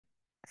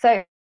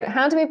So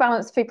how do we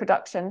balance food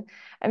production,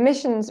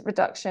 emissions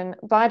reduction,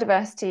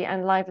 biodiversity,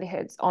 and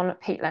livelihoods on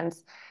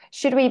peatlands?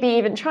 Should we be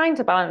even trying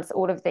to balance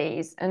all of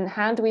these? And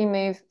how do we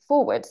move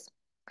forwards?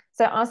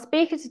 So our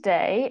speaker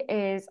today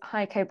is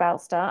Heiko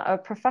Balster, a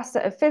professor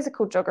of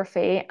physical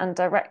geography and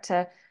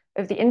director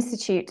of the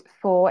Institute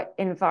for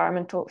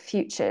Environmental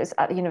Futures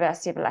at the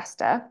University of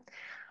Leicester.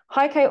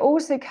 Heiko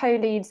also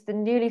co-leads the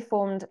newly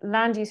formed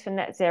Land Use for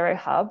Net Zero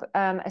Hub,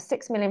 a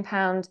 £6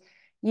 million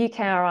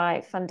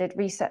UKRI-funded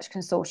research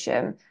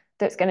consortium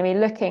that's going to be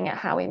looking at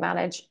how we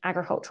manage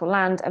agricultural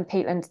land and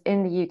peatlands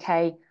in the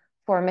UK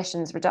for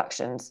emissions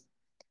reductions.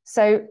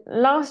 So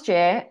last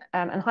year,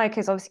 and Heiko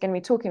is obviously going to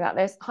be talking about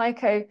this,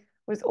 Heiko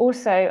was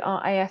also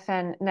our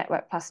AFN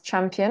Network Plus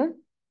champion.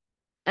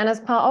 And as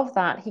part of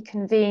that, he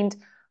convened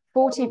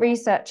 40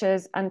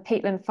 researchers and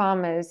peatland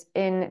farmers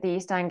in the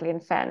East Anglian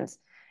Fens,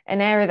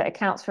 an area that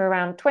accounts for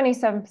around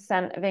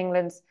 27% of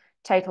England's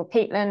total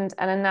peatland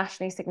and a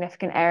nationally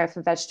significant area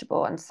for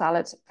vegetable and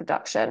salad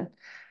production.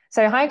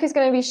 So Heiko is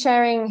going to be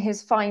sharing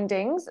his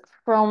findings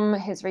from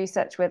his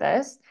research with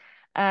us.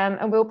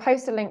 And we'll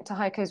post a link to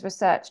Heiko's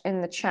research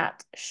in the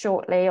chat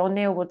shortly, or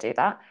Neil will do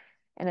that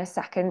in a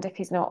second if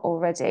he's not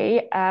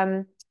already.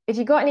 If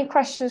you've got any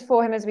questions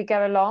for him as we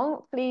go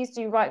along, please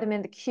do write them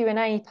in the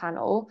Q&A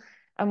panel,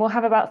 and we'll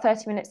have about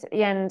 30 minutes at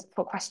the end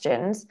for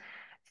questions.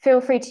 Feel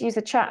free to use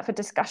the chat for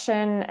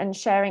discussion and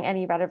sharing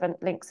any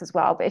relevant links as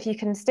well. But if you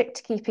can stick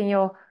to keeping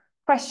your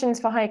questions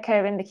for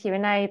Heiko in the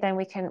Q&A, then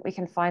we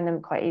can find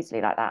them quite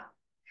easily like that.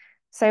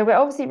 So we're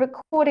obviously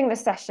recording the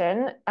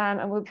session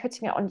and we're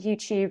putting it on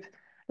YouTube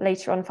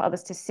later on for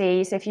others to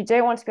see. So if you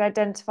don't want to be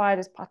identified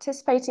as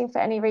participating for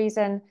any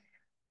reason,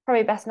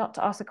 probably best not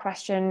to ask a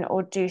question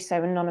or do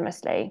so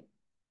anonymously.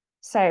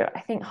 So I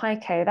think,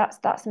 Heiko,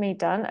 that's me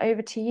done.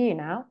 Over to you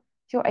now.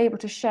 If you're able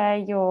to share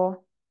your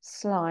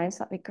slides,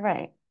 that'd be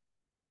great.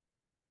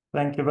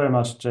 Thank you very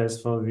much,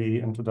 Jez, for the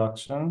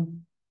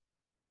introduction.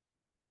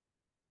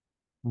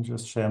 I'll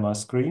just share my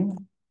screen.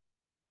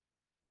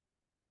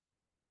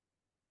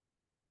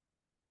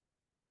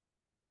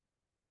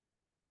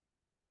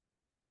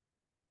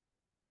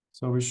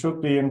 So we should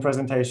be in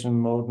presentation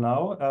mode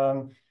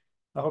now.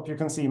 I hope you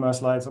can see my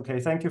slides. Okay,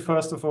 thank you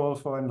first of all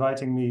for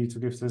inviting me to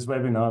give this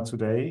webinar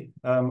today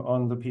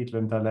on the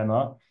peatland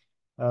dilemma.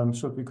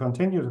 Should we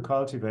continue to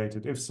cultivate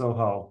it? If so,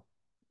 how?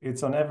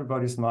 It's on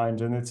everybody's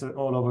mind and it's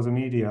all over the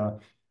media.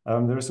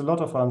 There is a lot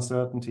of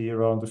uncertainty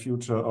around the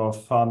future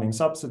of farming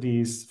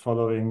subsidies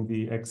following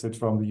the exit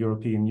from the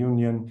European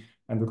Union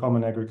and the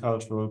Common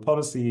Agricultural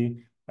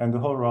Policy and the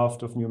whole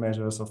raft of new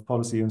measures of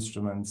policy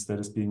instruments that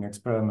is being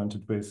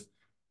experimented with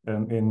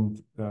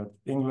in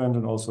England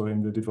and also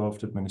in the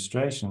devolved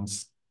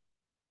administrations.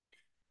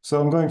 So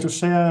I'm going to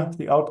share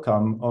the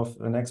outcome of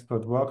an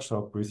expert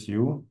workshop with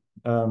you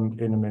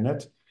in a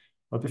minute.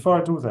 But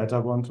before I do that, I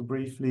want to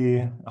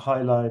briefly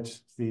highlight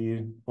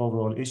the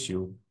overall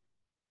issue.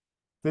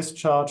 This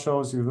chart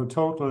shows you the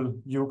total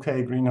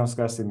UK greenhouse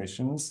gas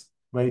emissions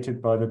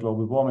weighted by the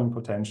global warming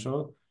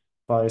potential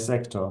by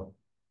sector.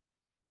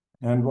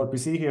 And what we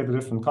see here, the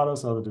different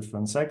colors are the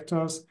different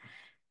sectors.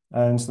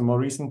 And the more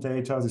recent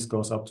data, this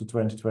goes up to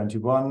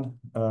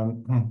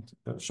 2021,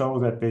 show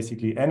that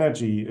basically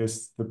energy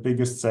is the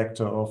biggest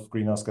sector of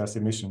greenhouse gas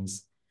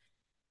emissions.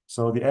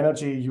 So the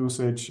energy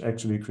usage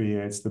actually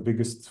creates the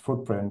biggest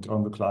footprint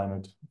on the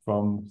climate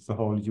from the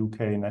whole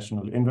UK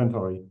national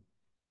inventory.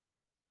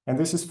 And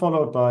this is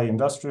followed by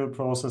industrial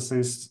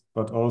processes,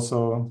 but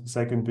also the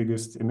second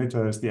biggest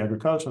emitter is the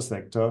agriculture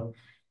sector.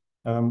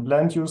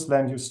 Land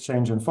use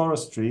change and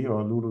forestry,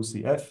 or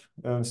LULUCF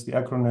is the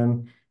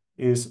acronym,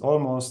 is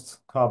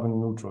almost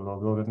carbon neutral,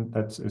 although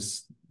that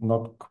is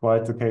not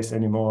quite the case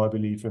anymore, I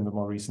believe, in the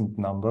more recent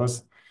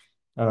numbers.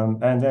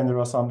 And then there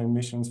are some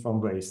emissions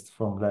from waste,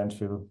 from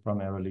landfill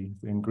primarily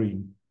in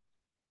green.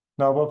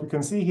 Now, what we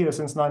can see here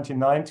since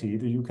 1990,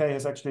 the UK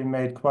has actually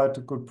made quite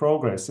a good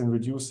progress in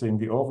reducing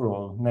the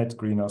overall net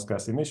greenhouse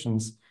gas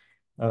emissions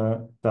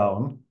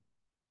down.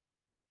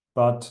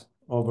 But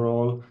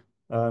overall,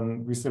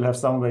 we still have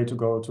some way to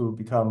go to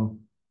become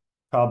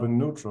carbon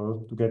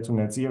neutral, to get to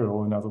net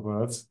zero, in other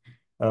words,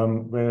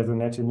 where the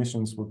net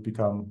emissions would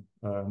become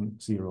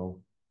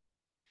zero.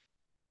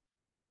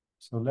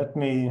 So let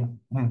me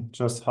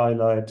just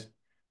highlight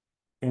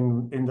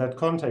in that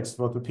context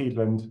what the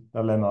peatland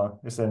dilemma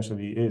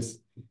essentially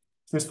is.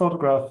 This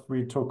photograph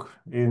we took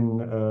in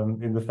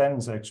the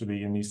fens,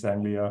 actually, in East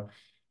Anglia,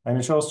 and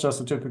it shows just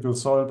a typical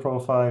soil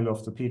profile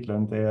of the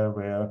peatland there,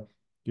 where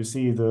you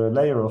see the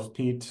layer of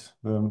peat,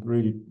 the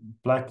really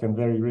black and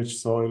very rich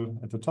soil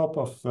at the top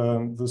of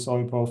the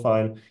soil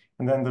profile,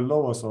 and then the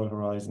lower soil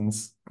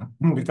horizons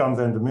become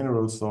then the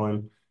mineral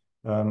soil,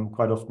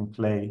 quite often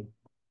clay.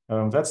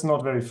 That's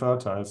not very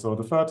fertile, so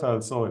the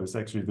fertile soil is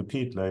actually the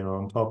peat layer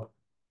on top.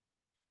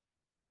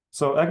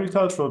 So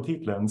agricultural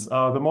peatlands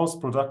are the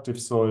most productive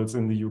soils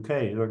in the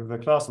UK. They're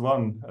class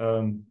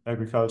 1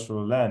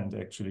 agricultural land,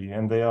 actually,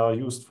 and they are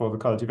used for the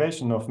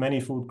cultivation of many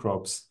food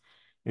crops,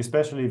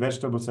 especially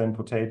vegetables and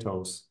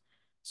potatoes.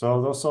 So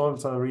those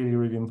soils are really,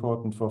 really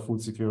important for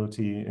food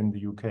security in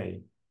the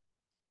UK.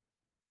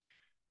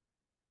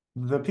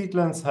 The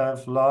peatlands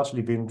have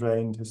largely been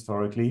drained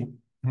historically.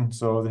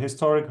 So the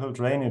historical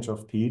drainage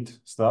of peat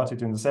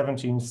started in the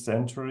 17th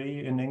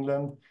century in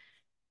England,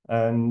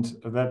 and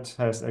that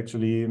has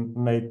actually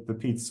made the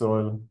peat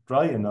soil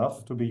dry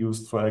enough to be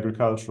used for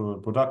agricultural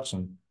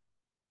production.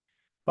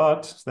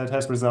 But that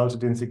has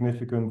resulted in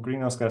significant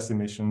greenhouse gas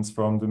emissions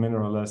from the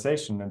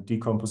mineralization and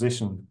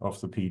decomposition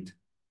of the peat.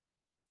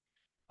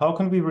 How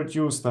can we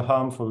reduce the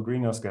harmful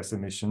greenhouse gas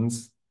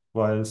emissions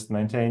whilst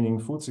maintaining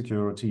food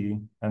security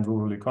and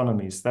rural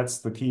economies? That's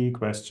the key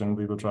question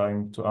we were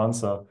trying to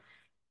answer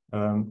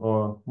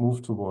or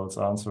move towards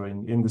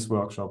answering in this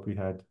workshop we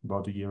had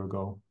about a year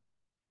ago.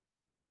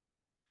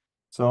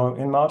 So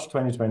in March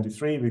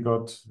 2023, we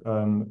got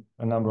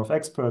a number of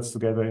experts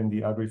together in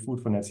the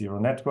Agri-Food for Net Zero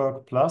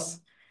Network Plus.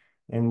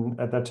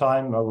 At that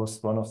time, I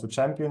was one of the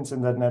champions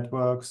in that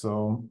network.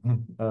 So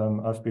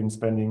I've been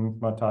spending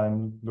my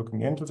time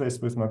looking into this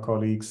with my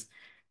colleagues,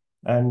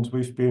 and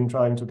we've been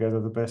trying to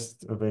gather the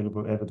best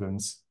available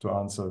evidence to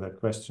answer that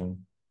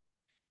question.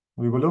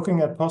 We were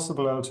looking at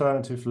possible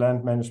alternative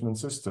land management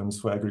systems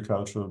for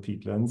agricultural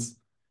peatlands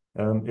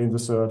in the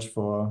search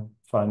for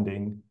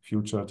finding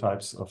future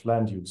types of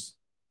land use.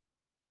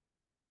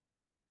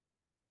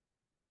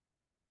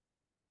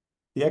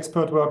 The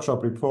expert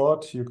workshop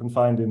report you can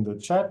find in the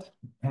chat,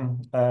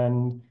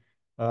 and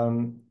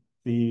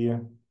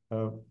the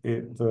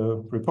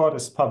report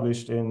is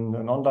published in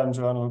an online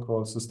journal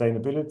called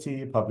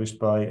Sustainability, published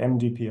by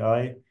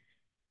MDPI,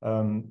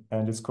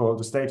 and it's called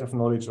The State of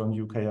Knowledge on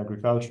UK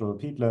Agricultural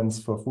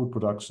Peatlands for Food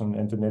Production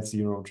and the Net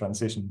Zero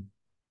Transition.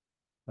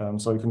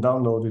 So you can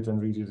download it and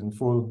read it in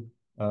full.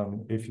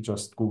 If you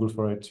just Google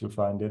for it, you'll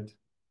find it,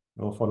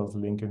 or follow the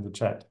link in the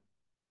chat.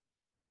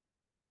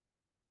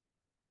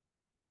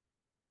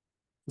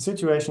 The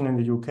situation in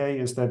the UK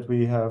is that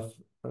we have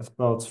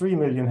about 3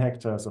 million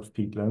hectares of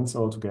peatlands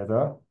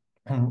altogether.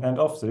 And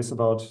of this,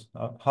 about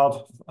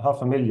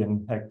half a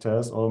million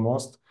hectares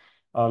almost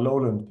are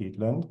lowland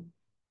peatland,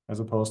 as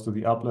opposed to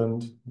the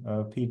upland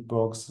peat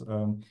bogs.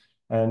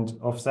 And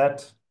of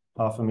that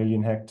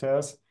 500,000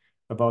 hectares,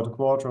 about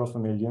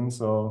 250,000,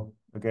 so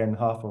again,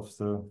 half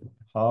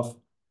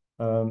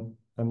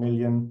a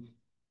million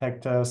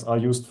hectares are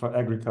used for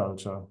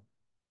agriculture.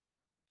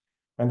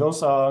 And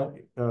those are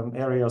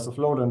areas of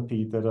lowland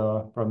peat that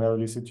are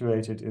primarily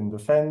situated in the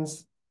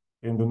Fens,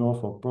 in the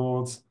Norfolk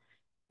Broads,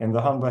 in the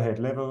Humber Head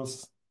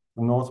levels,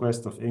 the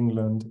northwest of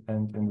England,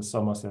 and in the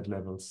Somerset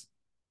levels.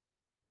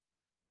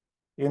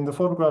 In the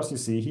photographs you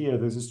see here,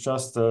 this is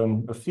just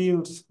a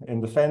field in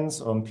the Fens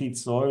on peat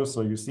soil.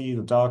 So you see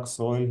the dark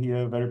soil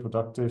here, very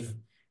productive.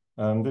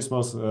 This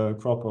was a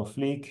crop of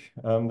leek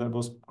that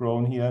was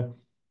grown here.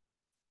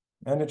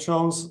 And it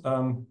shows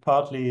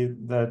partly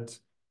that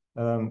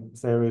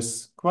there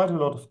is quite a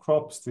lot of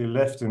crop still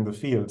left in the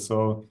field.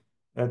 So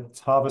at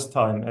harvest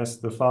time, as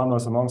the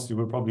farmers amongst you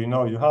will probably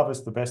know, you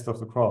harvest the best of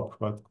the crop,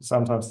 but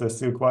sometimes there's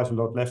still quite a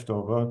lot left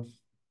over.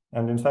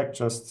 And in fact,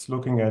 just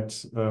looking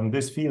at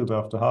this field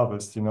after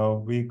harvest,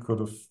 we could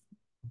have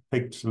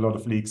picked a lot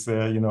of leeks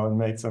there, and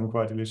made some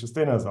quite delicious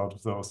dinners out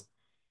of those.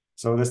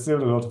 So there's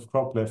still a lot of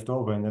crop left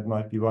over, and that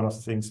might be one of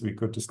the things we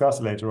could discuss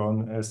later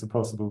on as a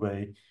possible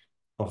way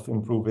of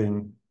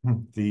improving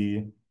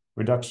the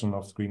reduction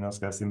of greenhouse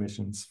gas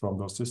emissions from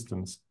those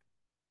systems.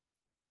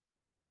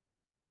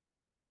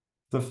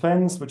 The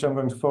Fens, which I'm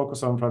going to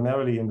focus on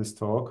primarily in this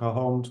talk, are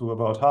home to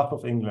about half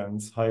of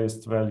England's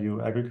highest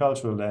value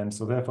agricultural land.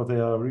 So therefore, they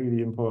are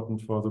really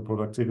important for the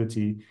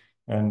productivity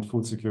and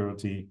food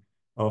security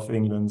of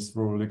England's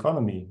rural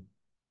economy.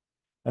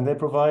 And they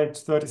provide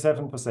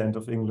 37%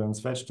 of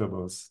England's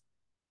vegetables.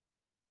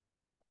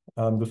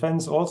 The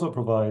Fens also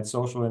provide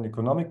social and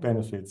economic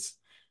benefits,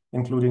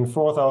 including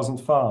 4,000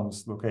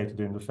 farms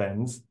located in the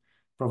Fens,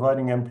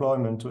 providing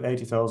employment to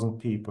 80,000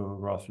 people,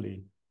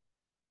 roughly.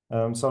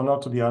 So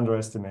not to be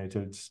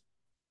underestimated.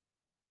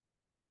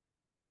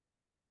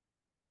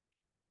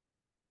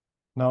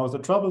 Now, the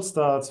trouble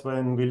starts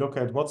when we look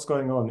at what's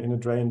going on in a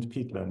drained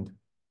peatland.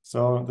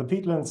 So the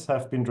peatlands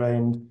have been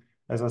drained,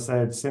 as I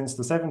said, since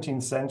the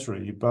 17th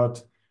century,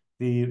 but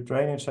the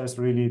drainage has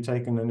really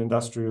taken an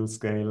industrial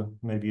scale,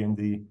 maybe in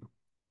the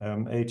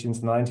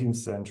 18th, 19th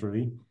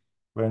century,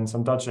 when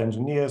some Dutch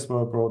engineers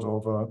were brought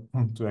over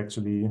to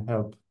actually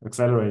help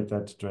accelerate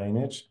that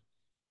drainage.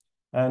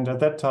 And at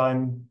that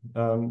time,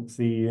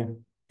 the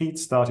peat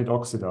started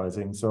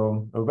oxidizing.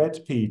 So a wet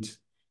peat,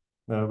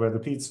 where the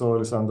peat soil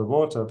is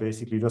underwater,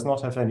 basically does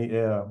not have any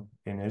air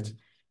in it,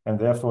 and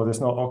therefore there's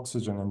no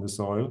oxygen in the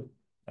soil.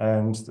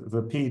 And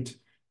the peat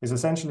is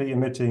essentially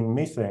emitting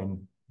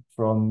methane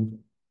from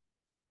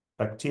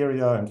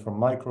bacteria and from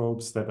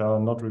microbes that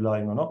are not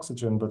relying on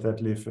oxygen, but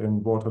that live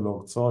in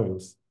waterlogged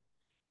soils.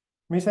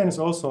 Methane is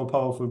also a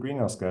powerful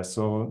greenhouse gas,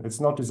 so it's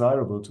not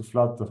desirable to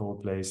flood the whole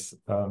place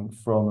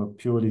from a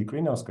purely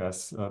greenhouse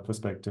gas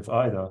perspective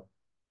either.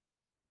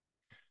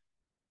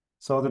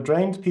 So the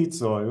drained peat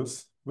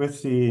soils,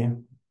 with the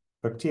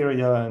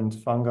bacteria and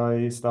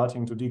fungi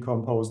starting to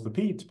decompose the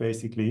peat,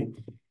 basically,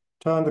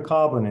 turn the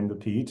carbon in the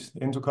peat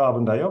into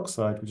carbon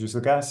dioxide, which is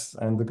a gas,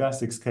 and the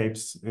gas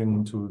escapes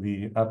into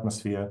the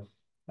atmosphere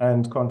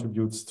and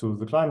contributes to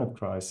the climate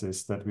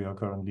crisis that we are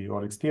currently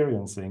all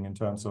experiencing in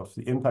terms of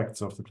the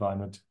impacts of the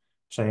climate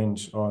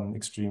change on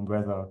extreme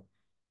weather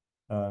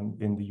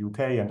in the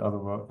UK and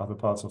other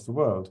parts of the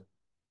world.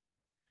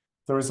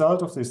 The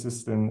result of this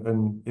is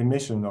an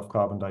emission of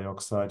carbon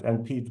dioxide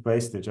and peat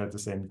wastage at the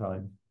same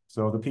time.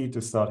 So the peat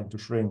is starting to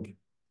shrink.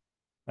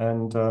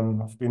 And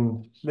I've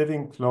been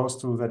living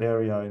close to that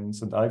area in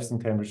St. Ives in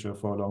Cambridgeshire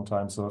for a long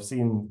time. So I've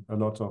seen a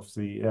lot of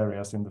the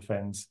areas in the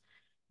fens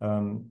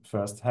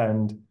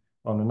firsthand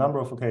on a number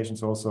of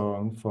occasions,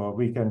 also for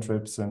weekend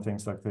trips and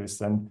things like this.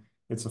 And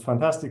it's a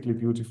fantastically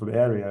beautiful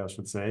area, I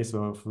should say.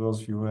 So for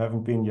those of you who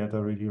haven't been yet, I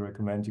really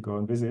recommend you go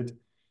and visit.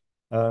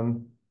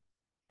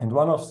 And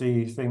one of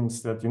the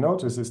things that you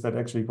notice is that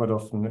actually quite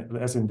often,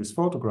 as in this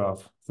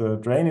photograph, the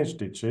drainage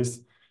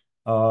ditches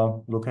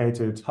are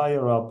located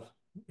higher up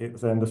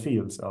than the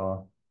fields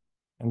are.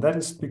 And that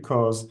is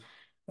because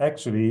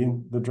actually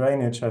the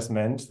drainage has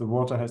meant the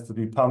water has to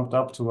be pumped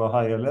up to a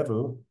higher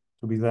level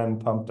to be then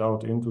pumped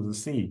out into the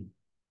sea.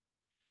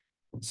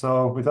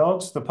 So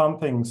without the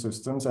pumping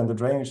systems and the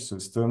drainage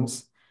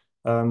systems,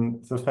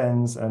 the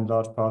fens and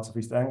large parts of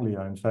East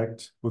Anglia, in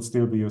fact, would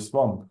still be a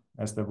swamp,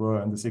 as they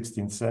were in the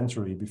 16th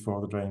century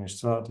before the drainage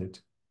started.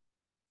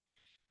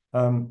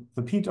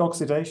 The peat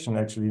oxidation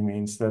actually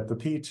means that the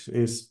peat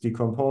is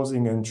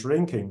decomposing and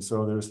shrinking,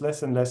 so there's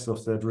less and less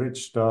of that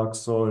rich, dark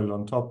soil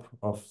on top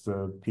of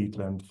the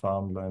peatland,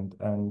 farmland,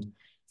 and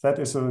that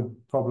is a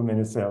problem in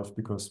itself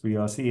because we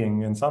are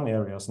seeing in some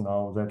areas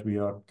now that we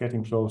are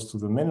getting close to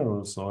the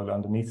mineral soil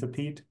underneath the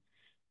peat,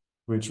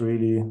 which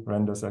really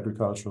renders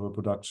agricultural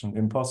production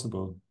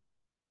impossible.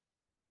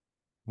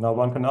 Now,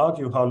 one can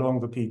argue how long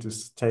the peat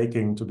is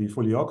taking to be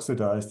fully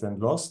oxidized and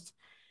lost,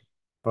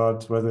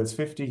 but whether it's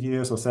 50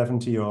 years or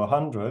 70 or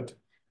 100,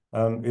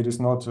 it is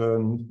not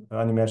an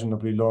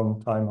unimaginably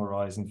long time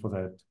horizon for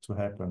that to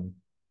happen.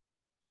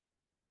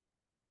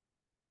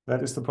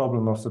 That is the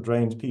problem of the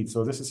drained peat.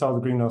 So this is how the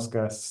greenhouse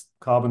gas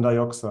carbon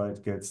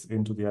dioxide gets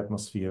into the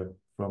atmosphere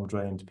from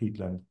drained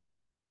peatland.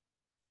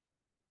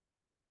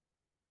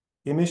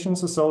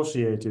 Emissions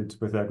associated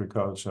with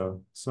agriculture.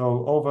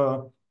 So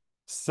over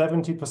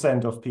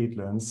 70% of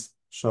peatlands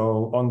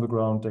show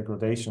on-the-ground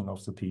degradation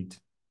of the peat.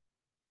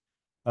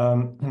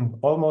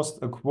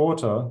 Almost a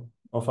quarter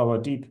of our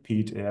deep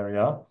peat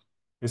area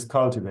is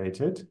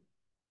cultivated,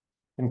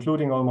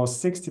 including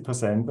almost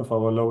 60% of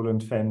our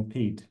lowland fen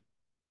peat.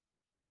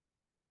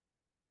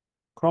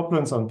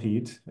 Croplands on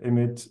peat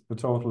emit a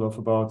total of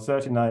about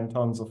 39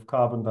 tons of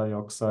carbon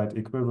dioxide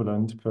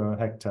equivalent per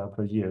hectare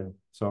per year.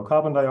 So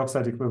carbon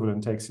dioxide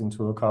equivalent takes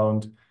into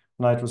account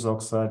nitrous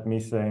oxide,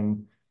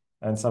 methane,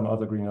 and some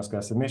other greenhouse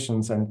gas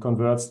emissions and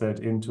converts that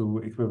into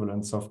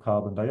equivalents of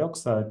carbon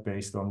dioxide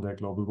based on their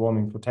global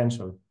warming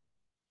potential,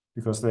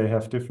 because they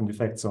have different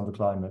effects on the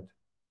climate.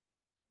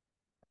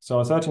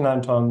 So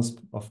 39 tons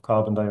of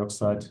carbon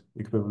dioxide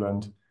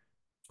equivalent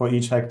for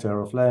each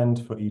hectare of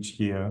land for each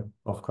year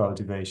of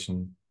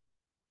cultivation.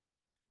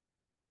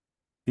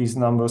 These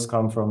numbers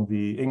come from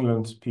the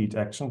England Peat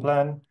Action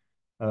Plan,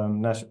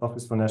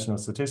 Office for National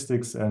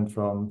Statistics, and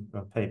from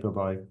a paper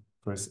by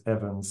Chris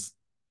Evans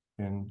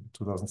in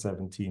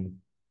 2017.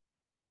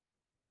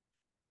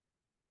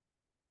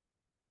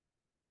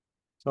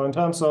 So in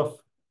terms of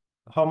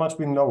how much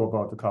we know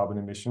about the carbon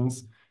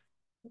emissions,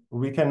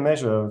 we can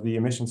measure the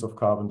emissions of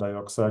carbon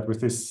dioxide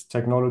with this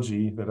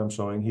technology that I'm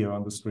showing here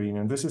on the screen.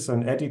 And this is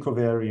an eddy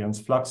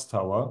covariance flux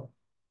tower.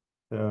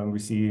 We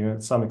see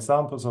some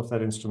examples of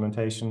that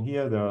instrumentation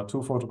here. There are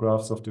two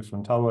photographs of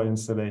different tower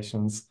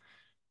installations.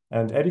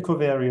 And eddy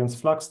covariance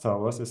flux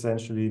towers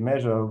essentially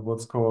measure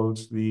what's called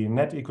the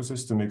net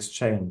ecosystem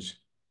exchange.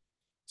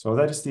 So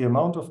that is the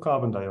amount of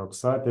carbon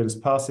dioxide that is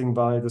passing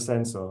by the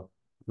sensor.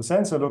 The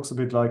sensor looks a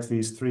bit like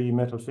these three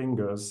metal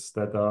fingers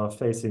that are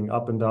facing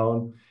up and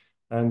down.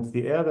 And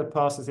the air that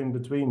passes in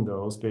between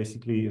those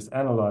basically is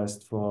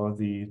analyzed for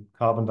the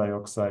carbon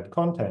dioxide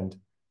content.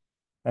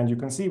 And you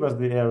can see whether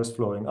the air is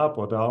flowing up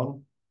or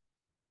down.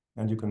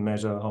 And you can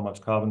measure how much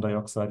carbon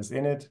dioxide is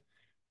in it.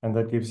 And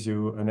that gives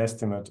you an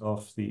estimate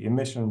of the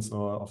emissions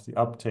or of the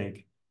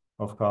uptake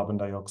of carbon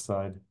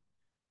dioxide.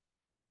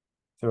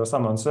 There are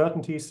some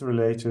uncertainties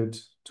related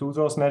to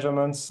those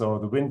measurements. So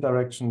the wind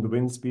direction, the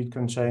wind speed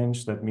can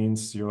change. That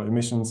means your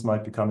emissions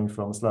might be coming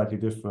from a slightly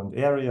different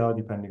area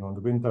depending on the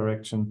wind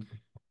direction.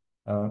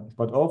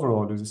 But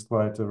overall, this is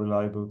quite a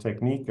reliable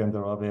technique, and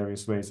there are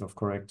various ways of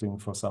correcting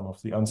for some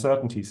of the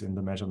uncertainties in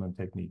the measurement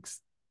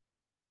techniques.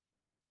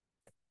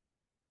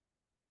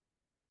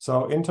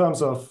 So in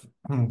terms of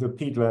the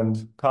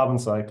peatland carbon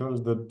cycle,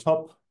 the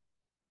top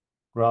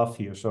graph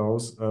here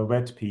shows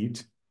wet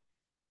peat.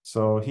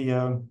 So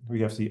here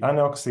we have the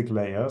anoxic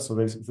layer. So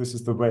this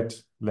is the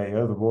wet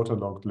layer, the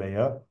waterlogged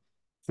layer.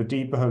 The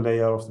deeper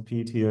layer of the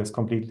peat here is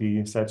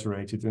completely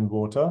saturated in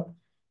water.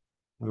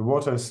 The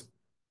water is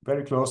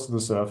very close to the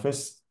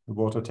surface. The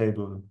water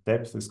table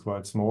depth is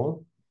quite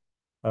small.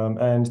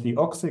 And the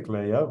oxic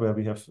layer, where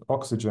we have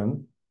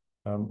oxygen,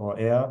 or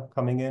air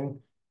coming in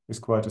is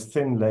quite a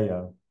thin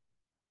layer.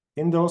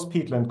 In those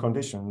peatland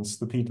conditions,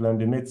 the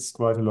peatland emits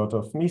quite a lot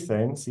of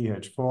methane,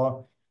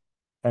 CH4,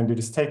 and it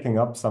is taking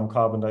up some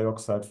carbon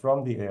dioxide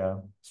from the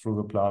air through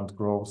the plant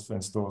growth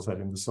and stores that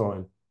in the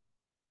soil.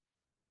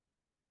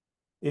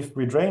 If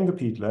we drain the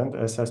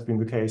peatland, as has been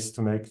the case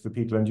to make the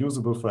peatland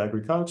usable for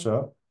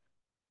agriculture,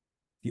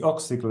 the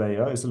oxic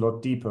layer is a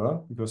lot deeper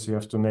because you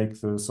have to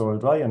make the soil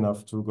dry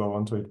enough to go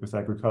onto it with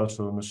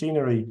agricultural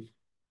machinery.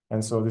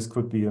 And so this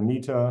could be a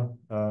meter,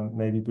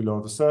 maybe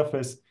below the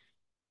surface.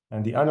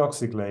 And the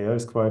anoxic layer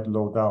is quite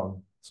low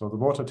down. So the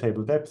water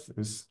table depth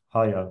is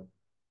higher.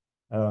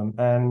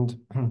 And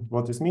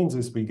what this means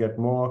is we get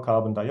more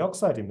carbon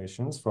dioxide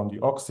emissions from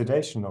the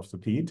oxidation of the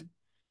peat.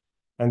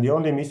 And the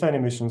only methane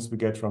emissions we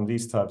get from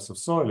these types of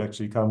soil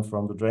actually come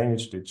from the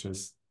drainage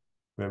ditches,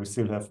 where we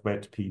still have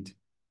wet peat.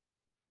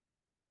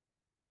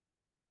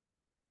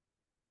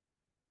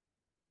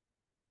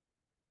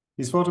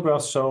 These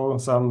photographs show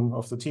some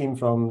of the team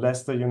from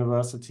Leicester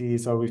University.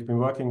 So we've been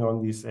working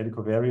on these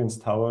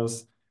elecovariance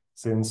towers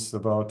since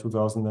about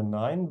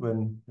 2009,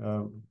 when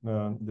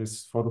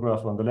this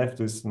photograph on the left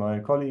is my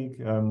colleague,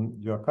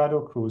 Jörg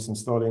Kaduk, who is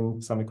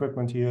installing some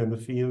equipment here in the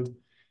field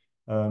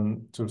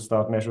to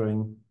start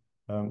measuring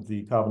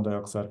the carbon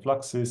dioxide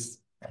fluxes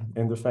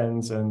in the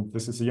fens. And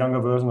this is a younger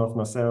version of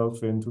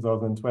myself in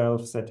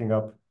 2012, setting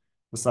up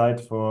the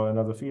site for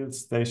another field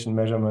station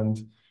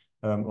measurement,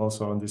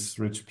 also on this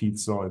rich peat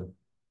soil.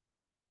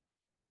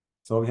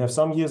 So we have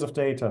some years of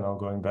data now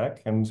going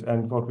back,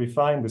 and what we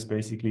find is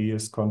basically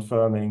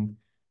confirming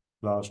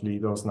largely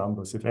those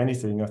numbers. If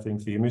anything, I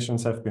think the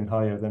emissions have been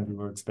higher than we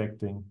were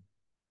expecting.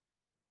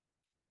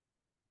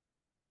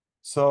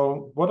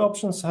 So what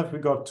options have we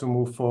got to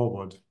move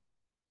forward?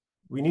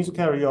 We need to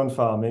carry on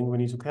farming, we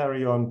need to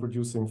carry on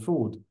producing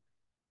food,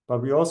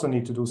 but we also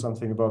need to do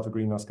something about the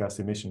greenhouse gas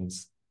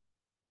emissions.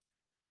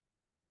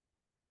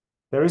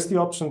 There is the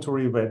option to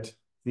re-wet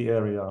the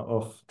area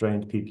of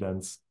drained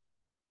peatlands.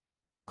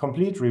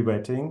 Complete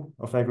re-wetting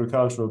of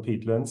agricultural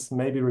peatlands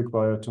may be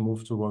required to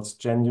move towards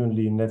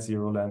genuinely net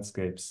zero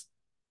landscapes.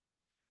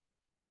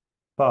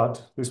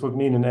 But this would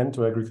mean an end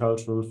to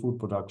agricultural food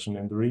production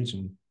in the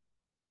region.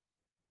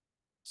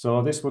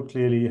 So this would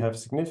clearly have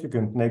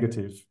significant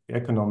negative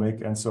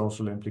economic and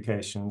social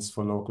implications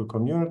for local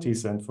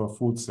communities and for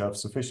food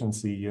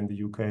self-sufficiency in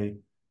the UK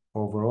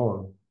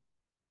overall.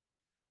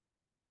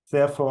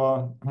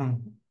 Therefore,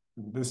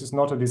 this is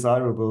not a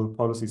desirable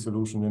policy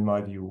solution in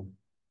my view.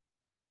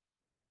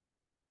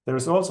 There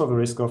is also the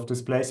risk of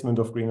displacement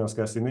of greenhouse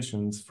gas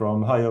emissions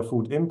from higher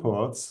food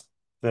imports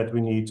that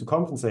we need to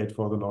compensate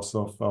for the loss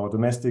of our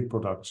domestic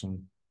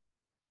production.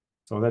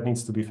 So that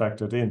needs to be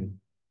factored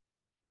in.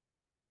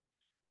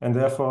 And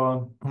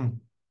therefore,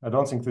 I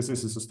don't think this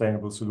is a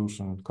sustainable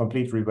solution.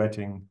 Complete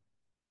re-wetting,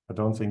 I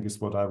don't think is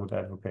what I would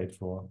advocate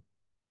for.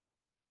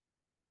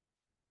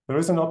 There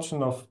is an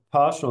option of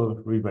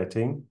partial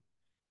re-wetting.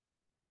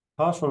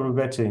 Partial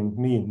re-wetting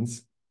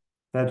means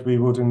that we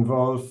would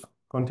involve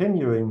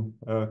continuing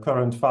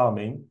current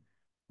farming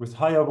with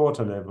higher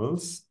water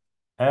levels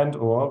and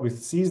or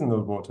with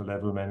seasonal water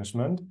level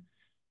management,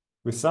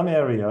 with some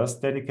areas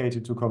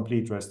dedicated to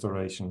complete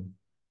restoration.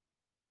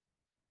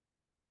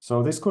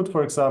 So this could,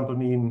 for example,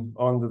 mean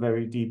on the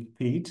very deep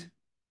peat,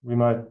 we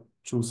might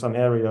choose some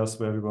areas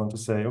where we want to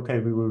say, okay,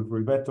 we will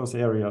re-wet those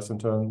areas and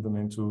turn them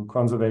into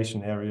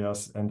conservation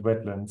areas and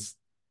wetlands.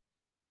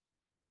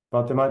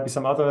 But there might be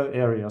some other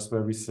areas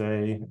where we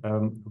say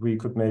we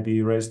could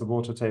maybe raise the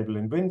water table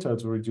in winter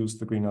to reduce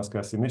the greenhouse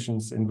gas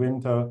emissions in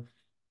winter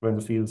when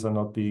the fields are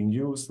not being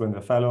used, when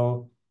they're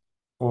fallow,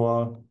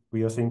 or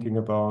we are thinking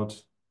about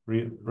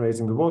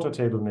raising the water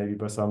table maybe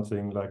by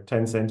something like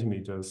 10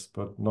 centimeters,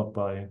 but not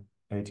by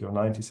 80 or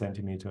 90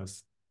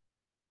 centimeters.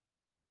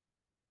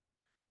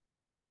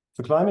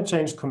 The Climate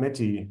Change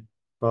Committee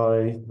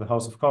by the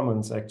House of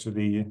Commons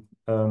actually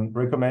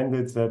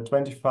recommended that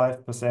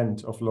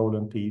 25% of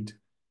lowland peat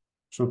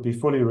should be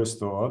fully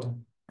restored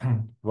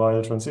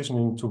while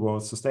transitioning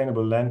towards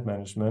sustainable land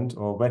management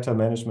or wetter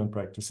management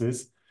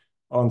practices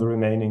on the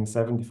remaining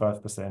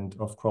 75%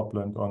 of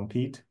cropland on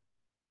peat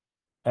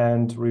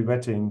and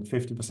re-wetting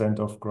 50%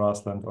 of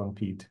grassland on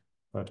peat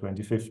by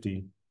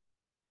 2050.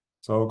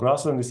 So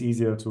grassland is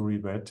easier to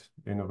re-wet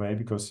in a way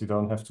because you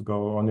don't have to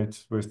go on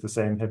it with the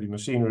same heavy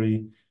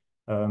machinery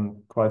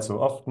quite so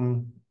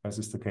often, as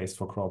is the case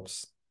for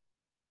crops.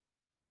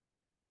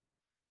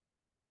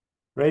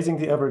 Raising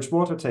the average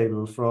water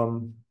table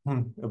from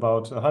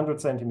about 100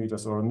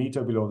 centimeters or a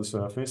meter below the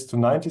surface to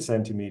 90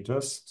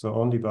 centimeters, so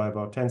only by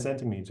about 10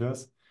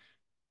 centimeters,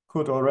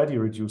 could already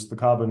reduce the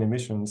carbon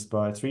emissions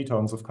by 3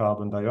 tons of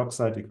carbon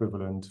dioxide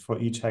equivalent for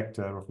each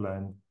hectare of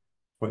land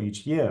for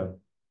each year.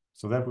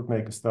 So that would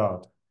make a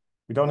start.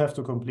 We don't have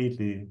to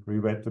completely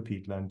re-wet the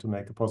peatland to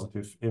make a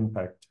positive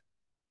impact.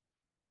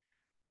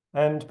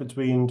 And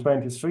between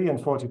 23 and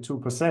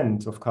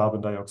 42% of carbon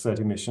dioxide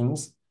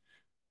emissions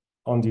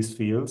on these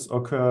fields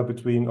occur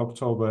between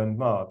October and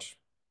March,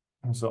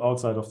 so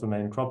outside of the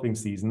main cropping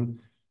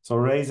season. So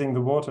raising the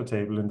water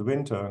table in the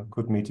winter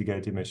could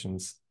mitigate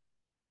emissions.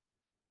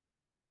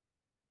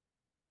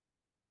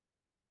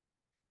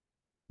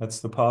 That's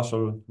the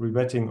partial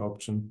rewetting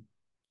option.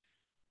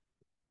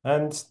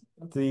 And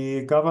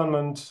the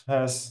government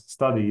has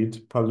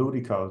studied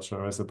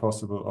paludiculture as a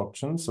possible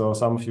option. So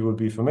some of you will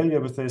be familiar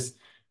with this.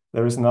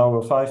 There is now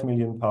a £5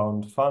 million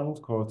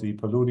fund called the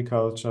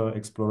Paludiculture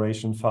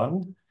Exploration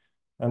Fund.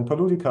 And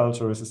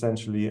paludiculture is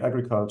essentially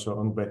agriculture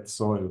on wet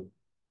soil.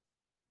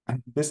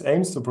 This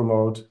aims to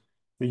promote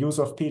the use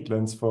of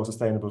peatlands for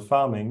sustainable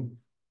farming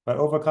by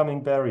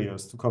overcoming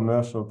barriers to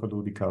commercial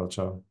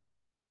paludiculture.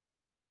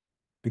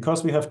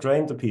 Because we have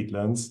drained the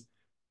peatlands,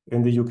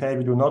 in the UK,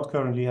 we do not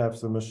currently have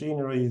the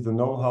machinery, the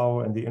know-how,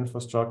 and the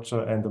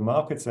infrastructure, and the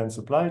markets and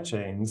supply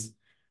chains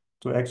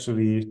to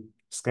actually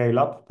scale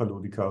up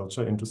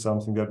paludiculture into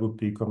something that would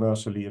be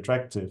commercially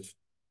attractive.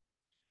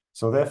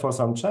 So therefore,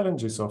 some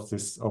challenges of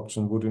this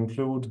option would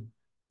include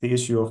the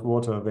issue of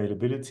water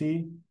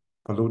availability.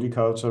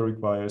 Paludiculture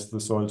requires the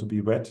soil to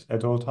be wet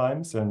at all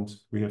times, and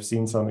we have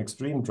seen some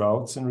extreme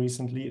droughts in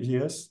recent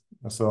years.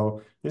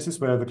 So this is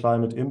where the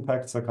climate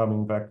impacts are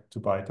coming back to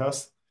bite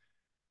us.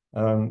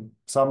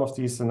 Some of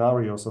these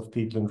scenarios of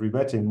peatland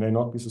rewetting may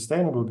not be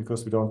sustainable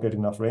because we don't get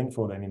enough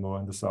rainfall anymore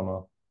in the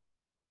summer.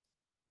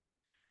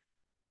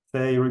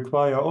 They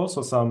require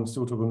also some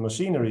suitable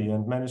machinery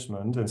and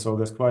management, and so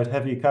there's quite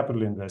heavy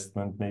capital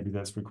investment maybe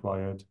that's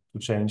required to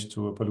change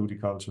to a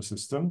paludiculture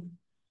system.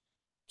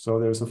 So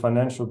there's a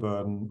financial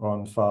burden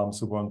on farms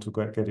who want to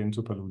get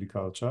into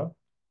paludiculture.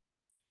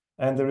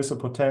 And there is a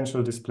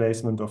potential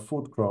displacement of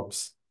food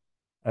crops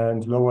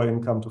and lower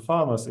income to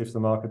farmers if the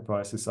market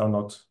prices are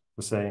not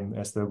the same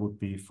as there would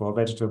be for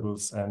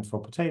vegetables and for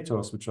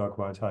potatoes, which are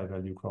quite high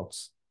value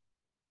crops.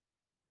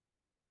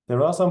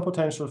 There are some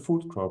potential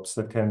food crops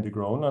that can be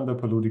grown under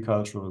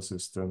paludicultural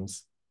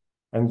systems,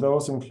 and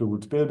those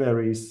include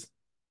bilberries,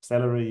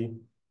 celery,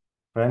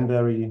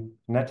 cranberry,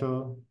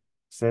 nettle,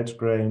 sedge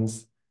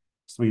grains,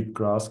 sweet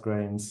grass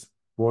grains,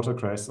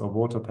 watercress or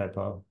water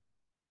pepper.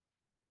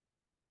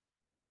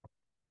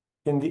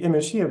 In the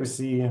image here, we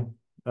see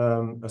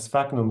a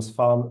sphagnum's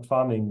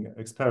farming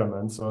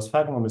experiment. So a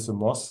sphagnum is a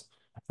moss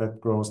that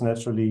grows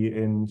naturally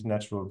in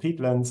natural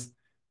peatlands,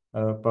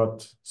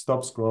 but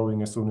stops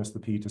growing as soon as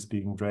the peat is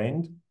being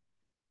drained.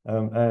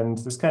 And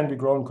this can be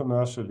grown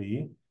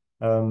commercially.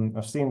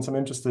 I've seen some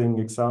interesting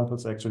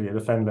examples actually at the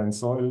Fenland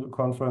Soil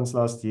Conference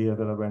last year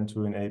that I went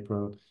to in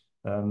April,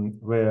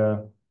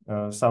 where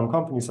some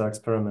companies are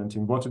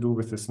experimenting what to do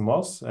with this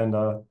moss and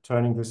are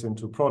turning this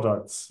into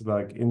products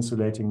like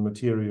insulating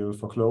material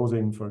for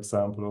clothing, for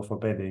example, or for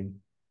bedding.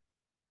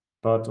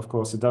 But of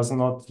course, it does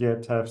not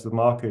yet have the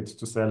market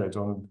to sell it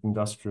on an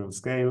industrial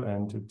scale,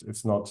 and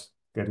it's not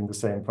getting the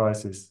same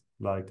prices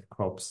like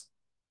crops.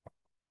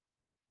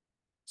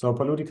 So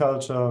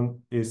paludiculture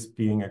is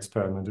being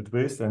experimented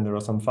with, and there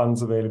are some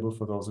funds available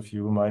for those of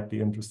you who might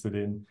be interested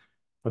in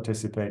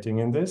participating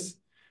in this.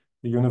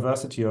 The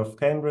University of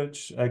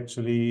Cambridge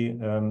actually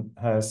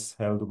has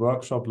held a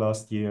workshop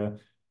last year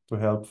to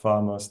help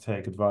farmers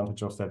take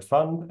advantage of that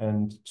fund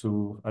and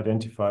to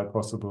identify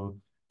possible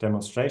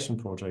demonstration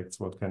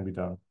projects, what can be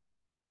done.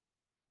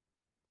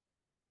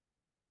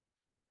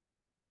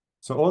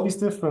 So all these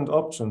different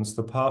options,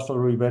 the partial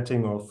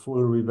rewetting or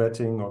full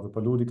rewetting or the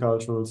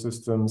paludicultural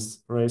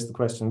systems, raise the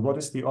question, what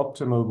is the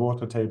optimal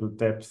water table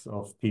depth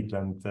of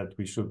peatland that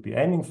we should be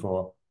aiming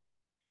for?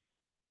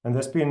 And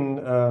there's been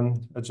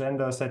an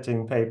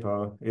agenda-setting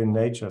paper in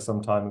Nature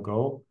some time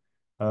ago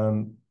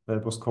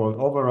that was called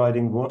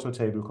Overriding Water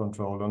Table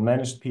Control on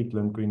Managed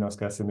Peatland Greenhouse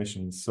Gas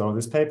Emissions. So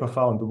this paper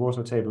found the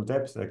water table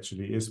depth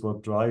actually is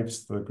what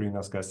drives the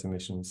greenhouse gas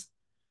emissions.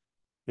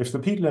 If the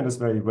peatland is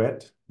very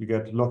wet, you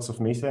get lots of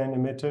methane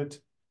emitted,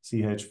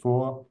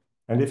 CH4,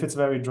 and if it's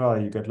very dry,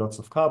 you get lots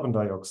of carbon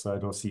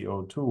dioxide or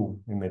CO2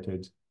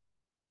 emitted.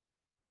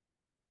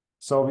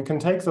 So we can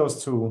take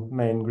those two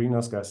main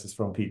greenhouse gases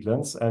from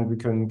peatlands and we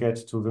can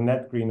get to the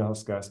net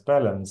greenhouse gas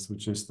balance,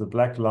 which is the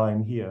black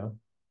line here.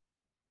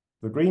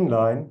 The green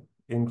line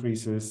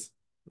increases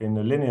in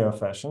a linear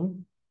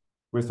fashion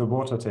with the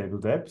water table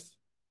depth.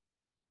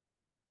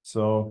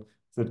 So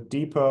the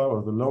deeper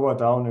or the lower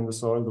down in the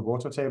soil the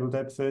water table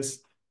depth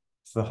is,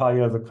 the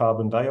higher the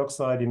carbon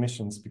dioxide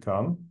emissions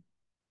become.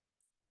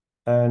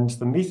 And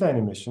the methane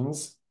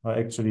emissions are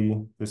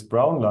actually this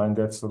brown line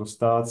that sort of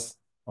starts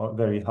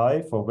very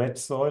high for wet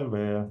soil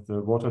where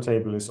the water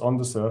table is on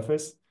the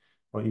surface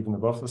or even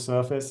above the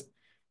surface.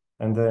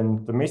 And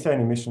then the methane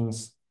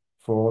emissions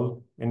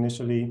fall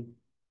initially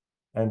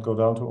and go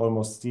down to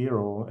almost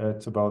zero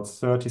at about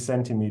 30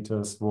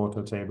 centimeters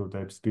water table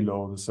depth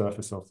below the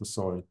surface of the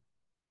soil.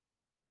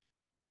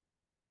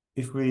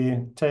 If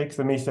we take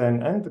the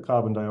methane and the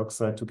carbon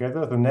dioxide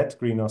together, the net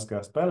greenhouse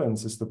gas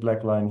balance is the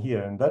black line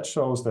here. And that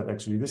shows that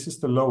actually this is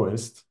the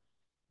lowest,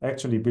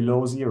 actually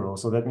below zero.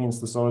 So that means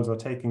the soils are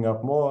taking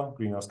up more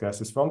greenhouse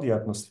gases from the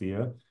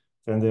atmosphere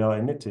than they are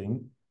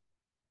emitting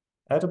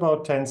at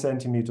about 10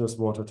 centimeters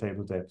water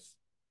table depth.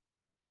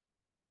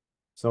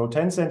 So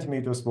 10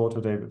 centimeters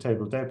water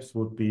table depth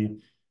would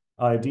be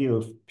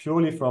ideal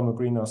purely from a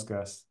greenhouse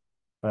gas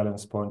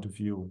balance point of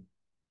view.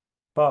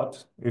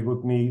 But it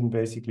would mean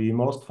basically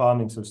most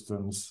farming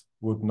systems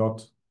would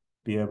not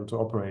be able to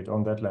operate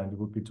on that land. It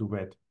would be too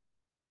wet.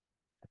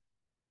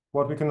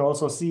 What we can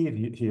also see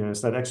here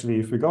is that actually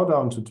if we go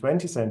down to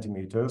 20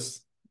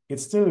 centimeters,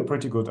 it's still a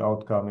pretty good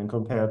outcome in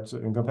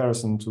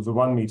comparison to the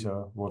 1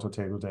 meter water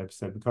table depth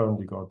that we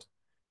currently got.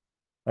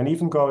 And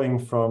even going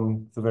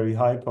from the very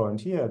high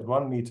point here at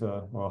 1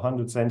 meter or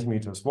 100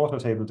 centimeters water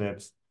table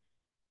depth,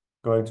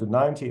 going to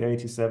 90,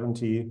 80,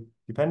 70,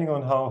 depending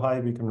on how high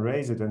we can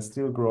raise it and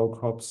still grow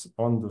crops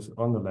on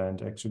the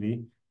land,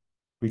 actually,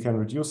 we can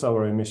reduce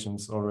our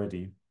emissions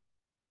already.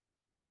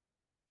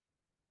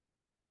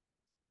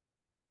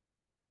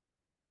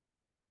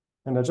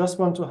 And I just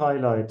want to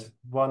highlight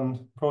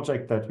one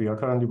project that we are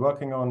currently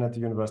working on at the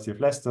University of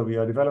Leicester. We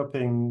are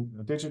developing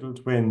digital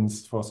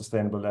twins for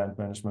sustainable land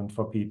management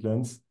for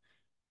peatlands.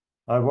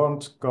 I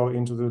won't go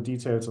into the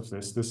details of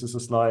this. This is a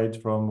slide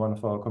from one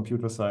of our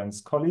computer science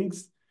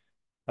colleagues,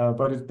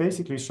 but it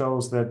basically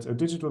shows that a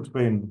digital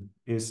twin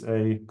is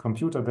a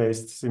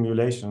computer-based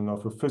simulation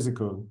of a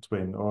physical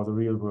twin or the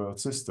real-world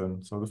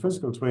system. So the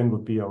physical twin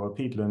would be our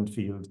peatland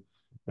field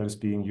that is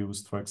being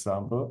used, for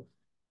example.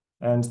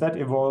 And that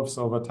evolves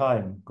over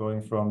time,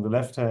 going from the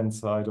left-hand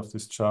side of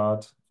this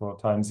chart for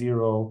time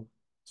 0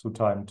 to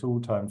time 2,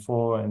 time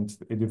 4, and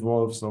it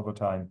evolves over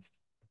time.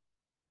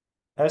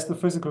 As the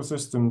physical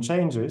system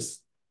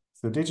changes,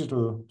 the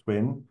digital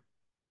twin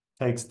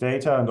takes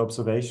data and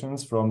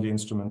observations from the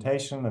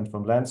instrumentation and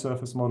from land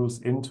surface models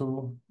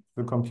into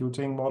the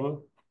computing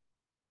model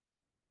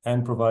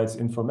and provides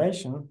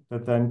information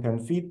that then can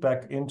feed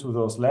back into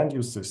those land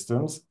use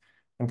systems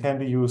and can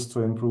be used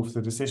to improve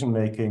the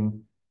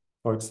decision-making,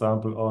 for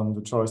example, on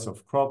the choice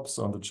of crops,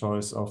 on the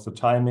choice of the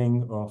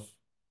timing of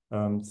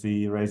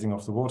the raising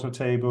of the water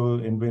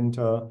table in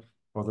winter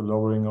or the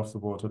lowering of the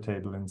water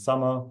table in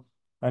summer.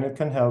 And it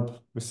can help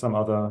with some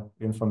other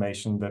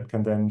information that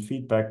can then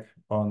feed back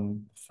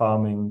on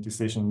farming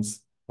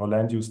decisions or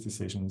land use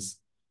decisions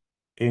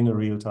in a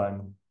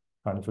real-time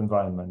kind of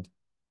environment.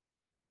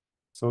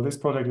 So this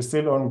project is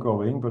still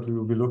ongoing, but we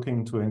will be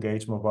looking to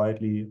engage more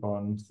widely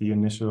on the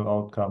initial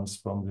outcomes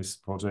from this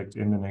project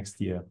in the next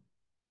year.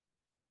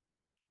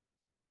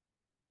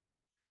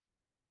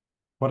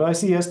 What I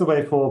see as the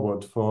way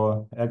forward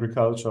for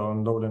agriculture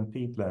on lowland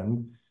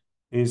peatland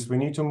is we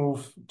need to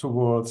move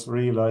towards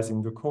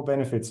realizing the core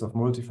benefits of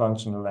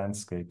multifunctional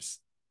landscapes.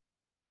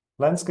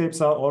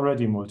 Landscapes are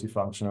already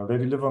multifunctional. They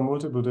deliver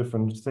multiple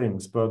different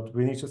things, but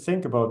we need to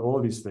think about all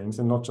these things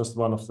and not just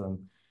one of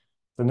them.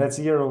 The net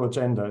zero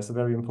agenda is a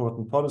very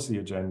important policy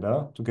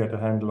agenda to get a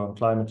handle on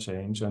climate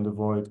change and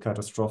avoid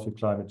catastrophic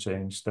climate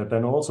change that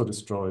then also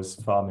destroys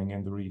farming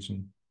in the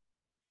region.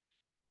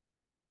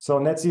 So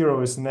net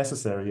zero is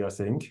necessary, I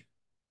think,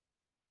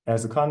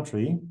 as a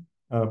country,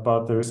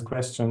 but there is a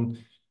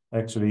question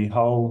actually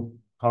how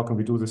can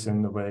we do this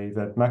in a way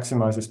that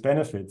maximizes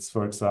benefits,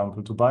 for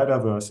example, to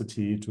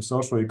biodiversity, to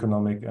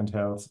socioeconomic and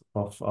health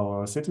of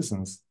our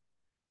citizens.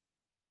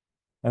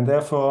 And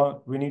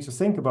therefore, we need to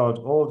think about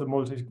all the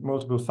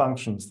multiple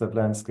functions that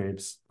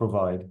landscapes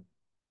provide.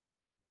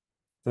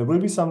 There will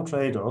be some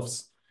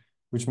trade-offs,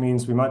 which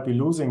means we might be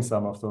losing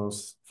some of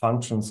those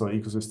functions or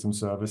ecosystem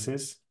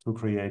services to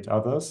create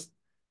others,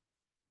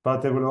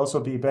 but there will also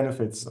be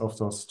benefits of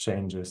those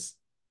changes.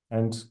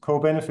 And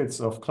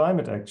co-benefits of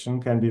climate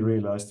action can be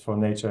realized for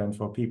nature and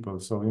for people.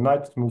 So we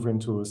might move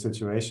into a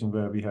situation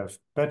where we have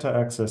better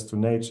access to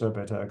nature,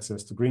 better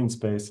access to green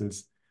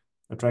spaces,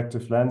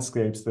 attractive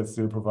landscapes that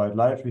still provide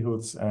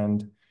livelihoods,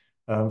 and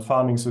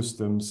farming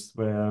systems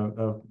where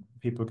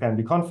people can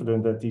be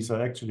confident that these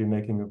are actually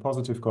making a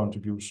positive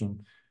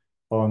contribution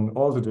on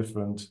all the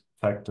different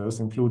factors,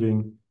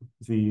 including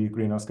the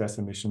greenhouse gas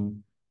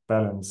emission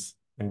balance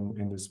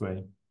in this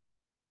way.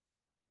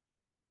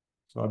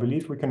 So I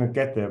believe we can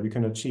get there, we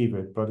can achieve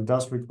it, but it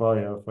does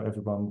require for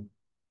everyone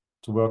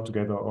to work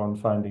together on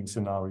finding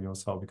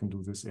scenarios how we can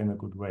do this in a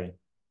good way.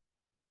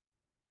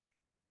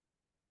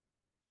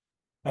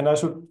 And I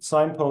should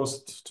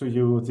signpost to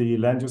you the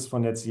Land Use for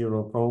Net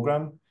Zero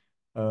program,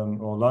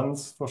 or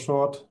LUNZ for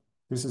short.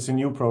 This is a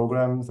new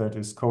program that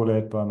is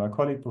co-led by my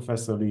colleague,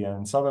 Professor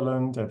Leanne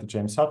Sutherland at the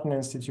James Hutton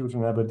Institute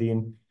in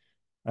Aberdeen,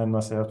 and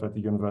myself at the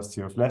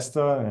University of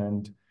Leicester.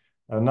 And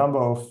a number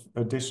of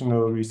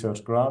additional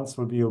research grants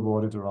will be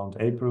awarded around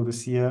April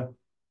this year.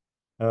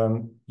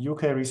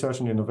 UK Research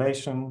and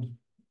Innovation,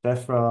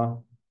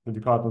 DEFRA, the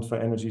Department for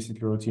Energy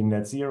Security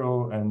Net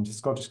Zero, and the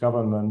Scottish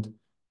Government,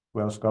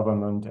 Welsh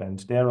Government,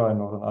 and DERA in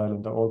Northern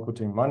Ireland are all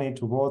putting money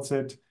towards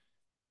it.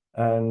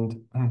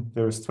 And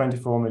there is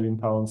 £24 million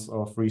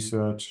of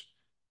research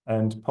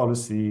and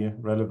policy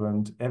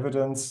relevant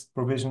evidence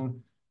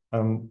provision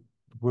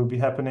will be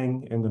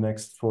happening in the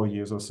next 4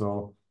 years or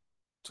so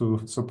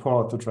to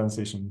support the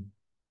transition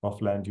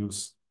of land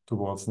use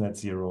towards net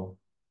zero.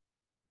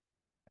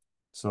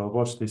 So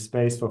watch this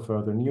space for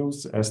further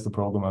news as the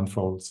program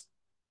unfolds.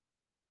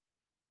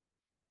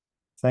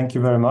 Thank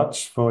you very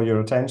much for your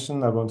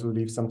attention. I want to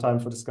leave some time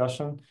for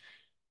discussion.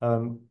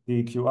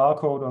 The QR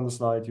code on the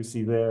slide you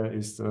see there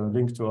is a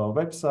link to our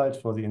website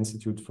for the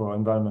Institute for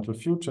Environmental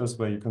Futures,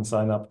 where you can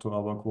sign up to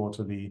our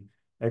quarterly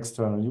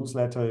external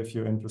newsletter if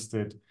you're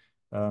interested.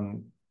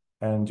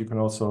 And you can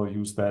also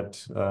use that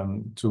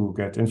to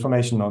get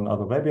information on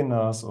other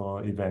webinars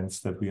or events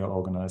that we are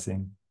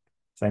organizing.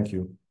 Thank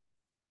you.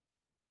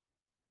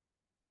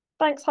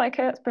 Thanks, Heiko.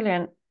 That's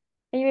brilliant.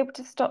 Are you able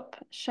to stop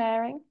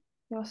sharing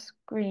your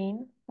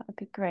screen? That would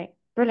be great.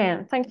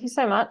 Brilliant. Thank you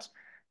so much.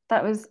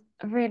 That was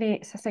really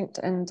succinct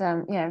and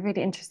yeah,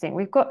 really interesting.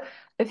 We've got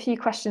a few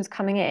questions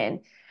coming in.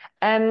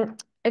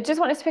 I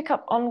just wanted to pick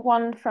up on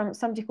one from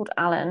somebody called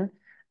Alan,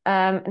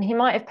 and he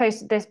might have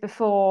posted this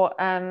before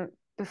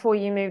before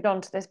you moved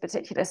on to this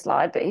particular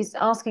slide, but he's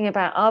asking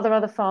about, are there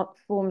other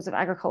forms of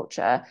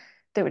agriculture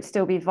that would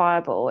still be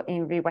viable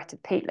in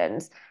re-wetted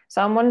peatlands?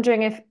 So I'm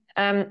wondering if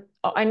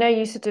I know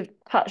you sort of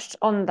touched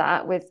on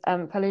that with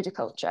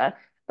paludiculture,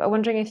 but I'm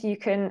wondering if you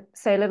can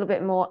say a little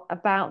bit more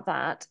about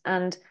that,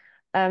 and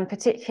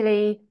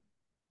particularly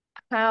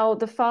how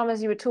the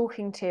farmers you were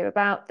talking to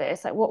about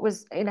this, like what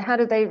was, you know, how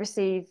did they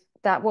receive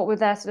that? What were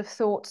their sort of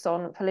thoughts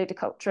on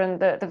paludiculture and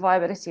the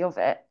viability of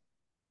it?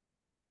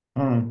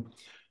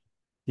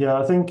 Yeah,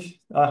 I think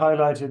I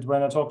highlighted,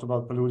 when I talked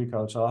about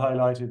paludiculture, I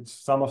highlighted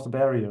some of the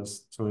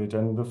barriers to it,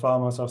 and the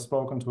farmers I've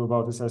spoken to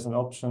about this as an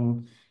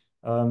option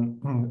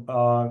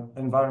are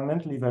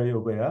environmentally very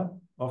aware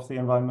of the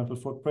environmental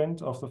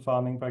footprint of the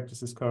farming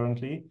practices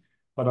currently,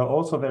 but are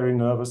also very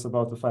nervous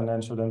about the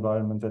financial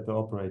environment that they're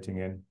operating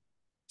in.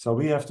 So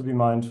we have to be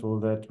mindful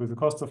that with the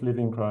cost of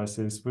living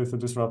crisis, with the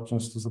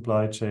disruptions to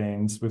supply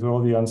chains, with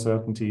all the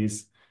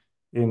uncertainties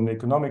in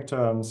economic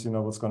terms, you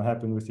know, what's going to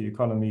happen with the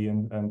economy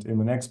and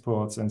inland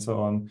exports and so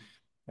on,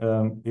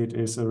 it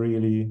is a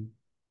really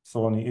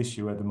thorny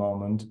issue at the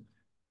moment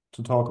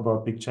to talk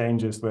about big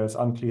changes where it's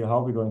unclear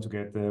how we're going to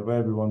get there,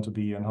 where we want to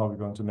be, and how we're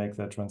going to make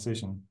that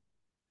transition.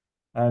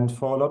 And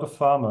for a lot of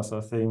farmers, I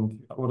think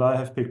what I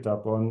have picked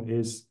up on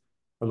is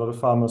a lot of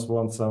farmers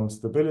want some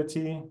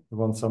stability, they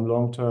want some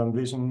long-term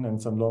vision and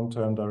some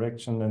long-term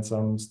direction and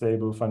some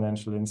stable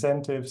financial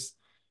incentives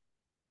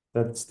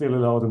that still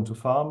allow them to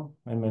farm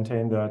and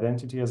maintain their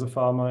identity as a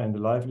farmer and the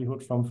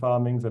livelihood from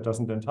farming that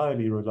doesn't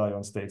entirely rely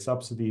on state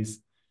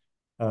subsidies,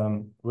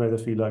 where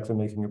they feel like they're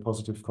making a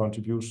positive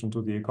contribution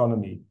to the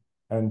economy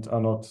and are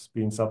not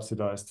being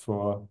subsidized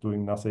for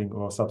doing nothing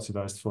or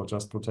subsidized for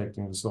just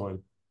protecting the soil.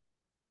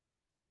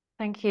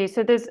 Thank you.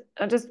 So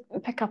I'll just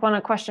pick up on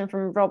a question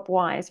from Rob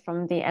Wise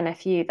from the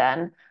NFU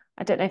then.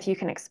 I don't know if you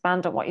can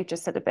expand on what you've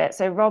just said a bit.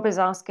 So Rob is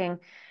asking,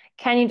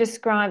 can you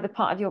describe the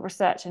part of your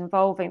research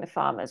involving the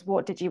farmers?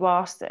 What did you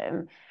ask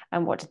them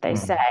and what did they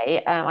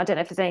say? I don't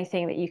know if there's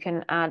anything that you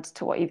can add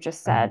to what you've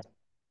just said.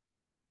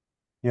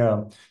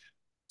 Yeah,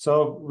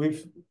 so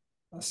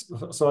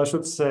I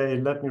should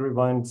say, let me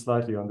rewind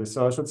slightly on this.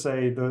 So I should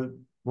say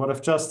what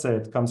I've just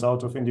said comes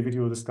out of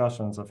individual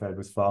discussions I've had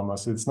with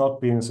farmers. It's not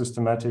been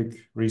systematic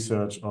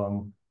research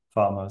on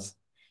farmers.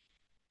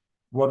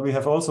 What we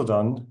have also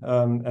done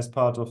as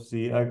part of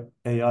the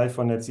AI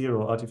for Net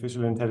Zero,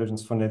 Artificial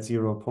Intelligence for Net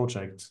Zero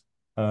project,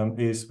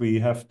 is we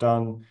have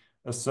done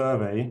a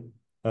survey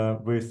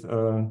with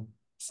a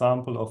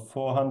sample of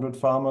 400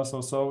 farmers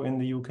or so in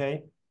the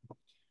UK.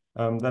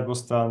 That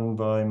was done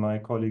by my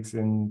colleagues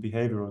in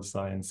behavioral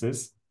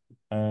sciences.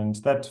 And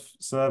that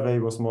survey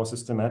was more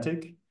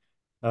systematic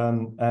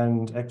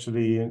and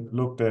actually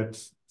looked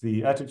at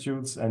the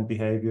attitudes and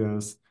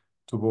behaviors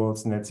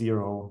towards net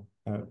zero,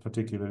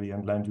 particularly,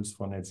 and land use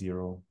for net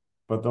zero.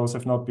 But those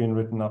have not been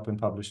written up and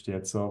published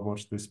yet, so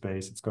watch this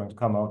space. It's going to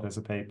come out as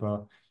a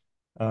paper.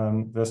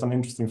 There's some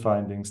interesting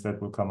findings that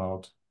will come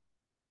out.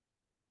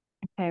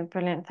 Okay,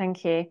 brilliant.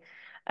 Thank you.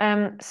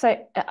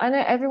 So I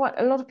know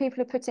a lot of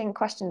people are putting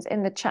questions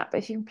in the chat, but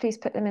if you can please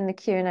put them in the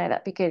Q&A,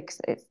 that'd be good because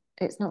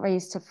it's not very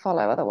easy to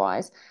follow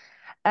otherwise.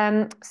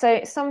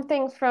 So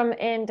something from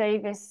Ian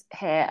Davis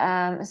here,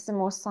 this is a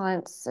more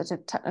science sort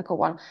of technical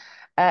one.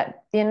 The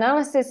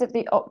analysis of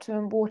the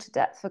optimum water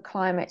depth for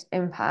climate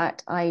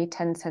impact, i.e.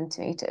 10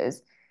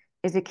 centimetres,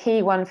 is a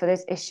key one for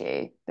this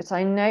issue. But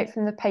I note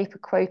from the paper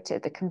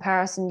quoted, the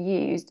comparison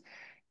used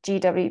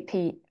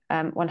GWP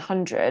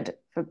 100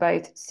 for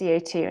both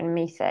CO2 and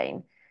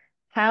methane.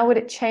 How would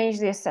it change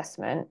the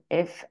assessment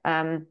if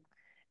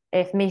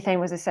methane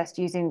was assessed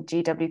using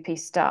GWP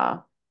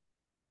star?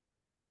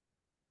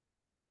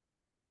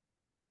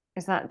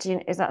 Is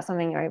that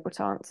something you're able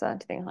to answer,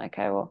 do you think,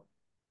 Heiko?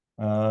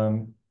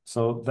 Or?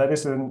 So that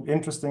is an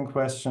interesting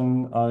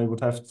question. I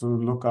would have to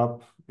look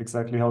up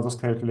exactly how those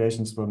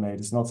calculations were made.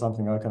 It's not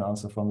something I can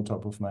answer from the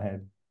top of my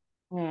head.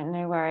 Yeah,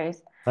 no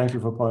worries. Thank you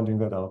for pointing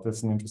that out.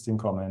 That's an interesting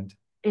comment.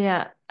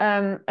 Yeah.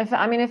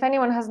 If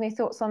anyone has any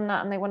thoughts on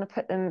that and they want to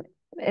put them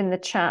in the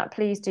chat,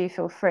 please do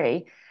feel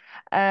free.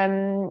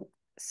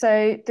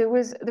 So there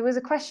was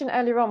a question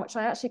earlier on which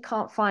I actually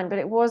can't find, but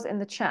it was in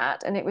the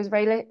chat and it was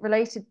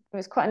related. It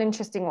was quite an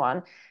interesting one.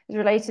 It was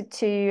related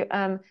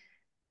to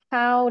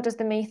how does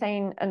the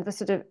methane and the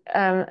sort of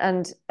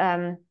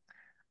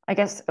I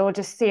guess, or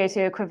just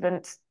CO2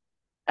 equivalents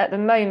at the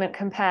moment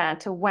compare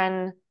to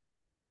when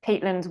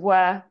peatlands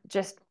were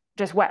just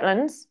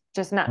wetlands,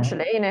 just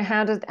naturally. You know,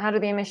 how do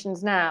the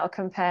emissions now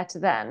compare to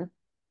then?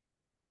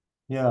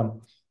 Yeah.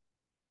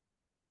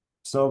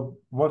 So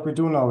what we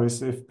do know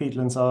is if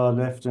peatlands are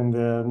left in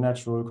their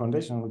natural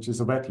condition, which is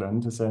a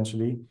wetland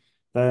essentially,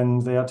 then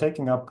they are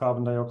taking up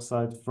carbon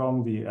dioxide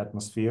from the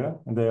atmosphere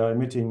and they are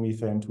emitting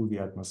methane to the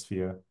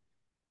atmosphere.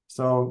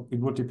 So it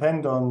would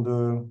depend on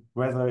the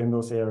weather in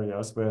those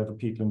areas where the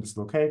peatland is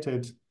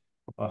located,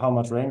 or how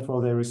much rainfall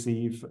they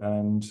receive,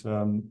 and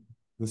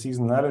the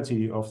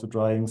seasonality of the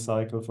drying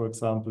cycle, for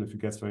example, if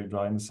it gets very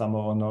dry in the summer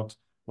or not,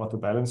 what the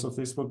balance of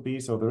this would be.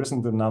 So there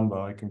isn't a number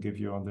I can give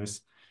you on this.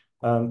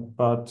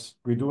 But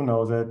we do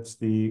know that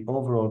the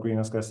overall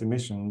greenhouse gas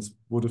emissions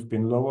would have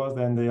been lower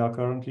than they are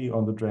currently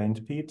on the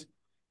drained peat.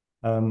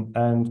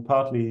 And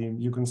partly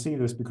you can see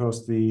this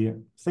because the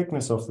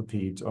thickness of the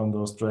peat on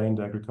those drained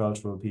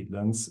agricultural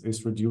peatlands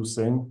is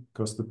reducing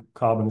because the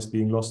carbon is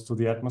being lost to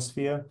the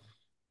atmosphere.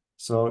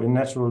 So in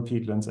natural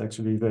peatlands,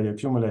 actually, they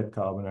accumulate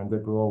carbon and they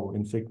grow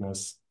in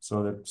thickness,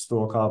 so they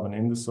store carbon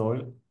in the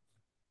soil.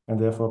 And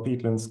therefore,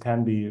 peatlands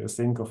can be a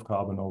sink of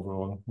carbon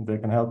overall. They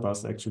can help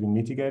us actually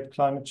mitigate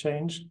climate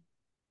change.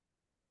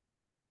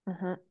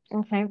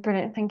 Okay,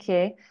 brilliant. Thank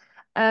you.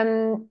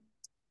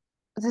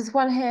 There's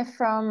one here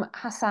from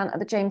Hassan at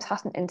the James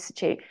Hutton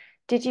Institute.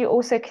 Did you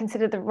also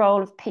consider the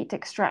role of peat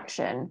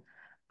extraction,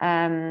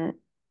 or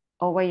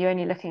were you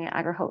only looking at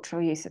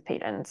agricultural use of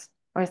peatlands,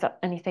 or is that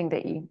anything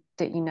that you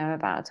know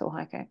about at all,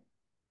 Heiko?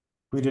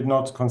 We did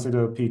not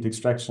consider peat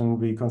extraction.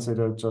 We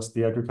considered just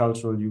the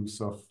agricultural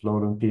use of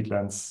lowland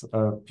peatlands.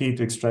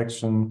 Peat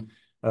extraction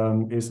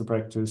is a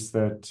practice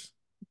that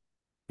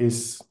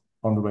is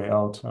on the way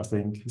out, I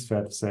think, is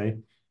fair to say.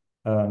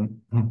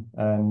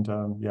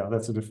 Yeah,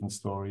 that's a different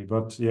story.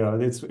 But yeah,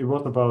 it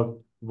was about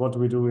what do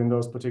we do in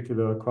those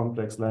particular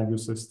complex land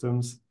use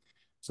systems.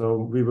 So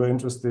we were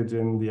interested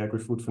in the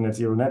Agri-Food for Net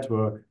Zero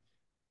network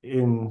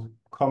in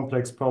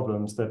complex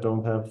problems that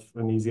don't have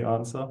an easy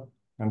answer.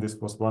 And this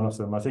was one of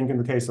them. I think in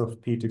the case of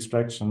peat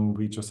extraction,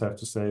 we just have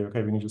to say,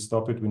 okay, we need to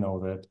stop it. We know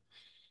that.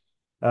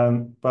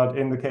 But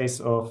in the case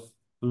of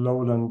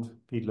lowland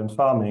peatland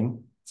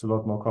farming, it's a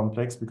lot more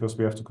complex because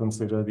we have to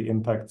consider the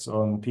impacts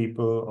on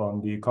people,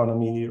 on the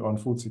economy, on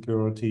food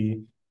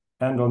security,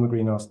 and on the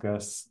greenhouse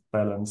gas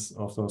balance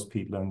of those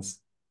peatlands.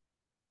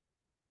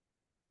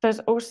 There's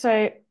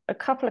also a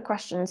couple of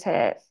questions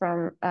here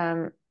from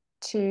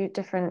two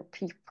different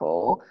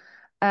people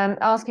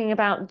asking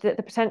about the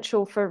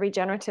potential for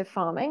regenerative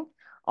farming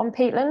on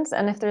peatlands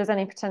and if there is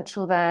any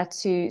potential there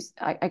to,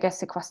 I guess,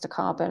 sequester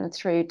carbon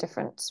through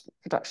different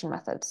production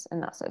methods in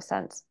that sort of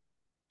sense.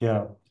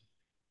 Yeah.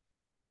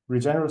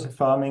 Regenerative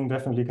farming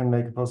definitely can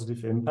make a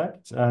positive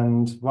impact.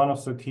 And one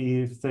of the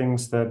key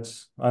things that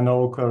I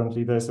know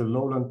currently, there's a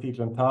lowland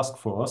peatland task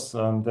force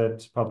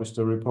that published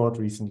a report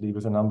recently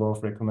with a number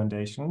of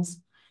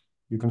recommendations.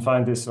 You can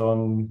find this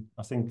on,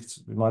 I think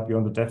it might be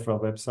on the DEFRA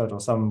website or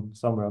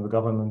somewhere on the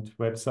government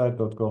website,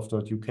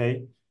 .gov.uk.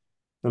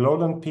 The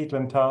Lowland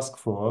Peatland Task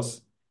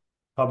Force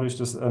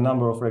published a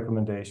number of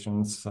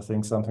recommendations, I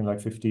think something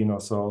like 15 or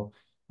so.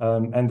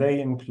 And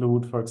they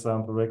include, for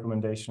example,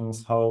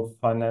 recommendations how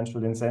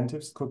financial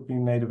incentives could be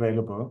made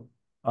available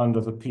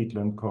under the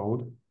peatland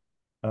code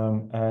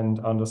and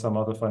under some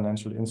other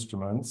financial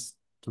instruments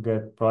to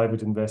get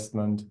private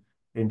investment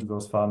into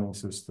those farming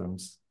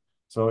systems.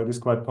 So it is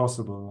quite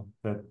possible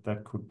that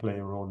that could play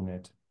a role in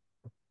it.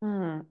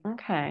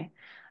 Okay.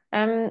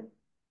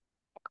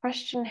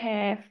 Question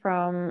here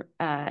from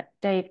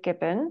Dave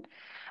Gibbon.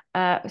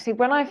 See,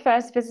 when I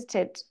first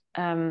visited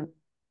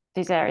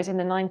these areas in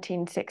the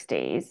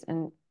 1960s,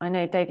 and I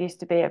know Dave used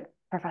to be a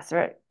professor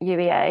at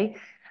UEA,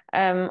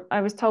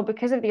 I was told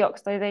because of the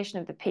oxidation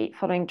of the peat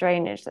following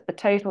drainage that the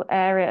total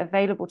area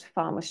available to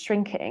farm was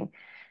shrinking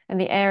and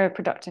the area of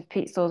productive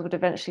peat stores would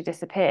eventually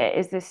disappear.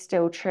 Is this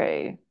still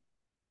true?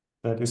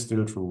 That is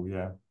still true,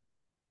 yeah.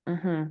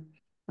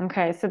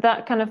 Okay, so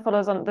that kind of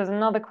follows on. There's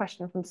another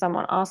question from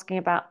someone asking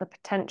about the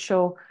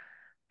potential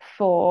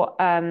for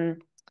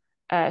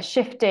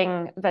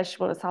shifting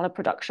vegetable and salad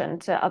production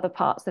to other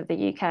parts of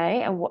the UK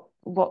and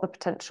what the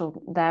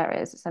potential there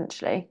is,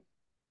 essentially.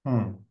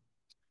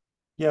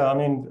 Yeah, I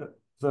mean,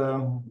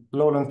 the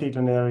lowland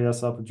peatland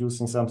areas are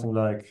producing something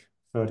like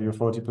 30 or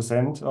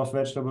 40% of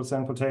vegetables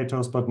and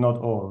potatoes, but not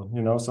all,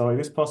 you know, so it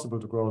is possible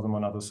to grow them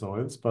on other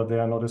soils, but they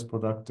are not as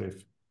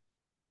productive.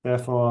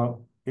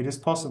 Therefore, it is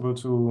possible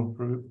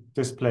to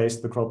displace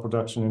the crop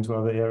production into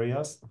other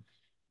areas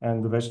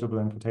and the vegetable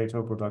and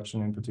potato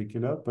production in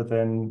particular, but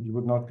then you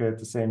would not get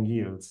the same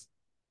yields.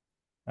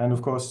 And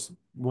of course,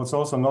 what's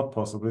also not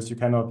possible is you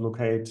cannot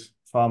locate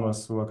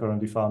farmers who are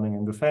currently farming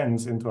in the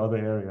fens into other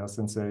areas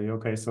and say,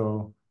 okay,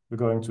 so we're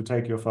going to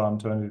take your farm,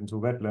 turn it into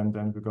wetland,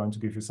 and we're going to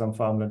give you some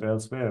farmland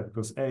elsewhere,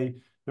 because A,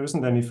 there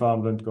isn't any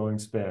farmland going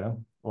spare.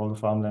 All the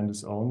farmland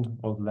is owned,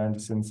 all the land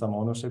is in some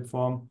ownership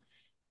form.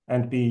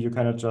 And B, you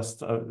cannot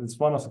just, it's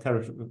one of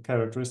the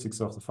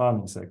characteristics of the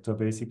farming sector.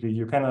 Basically,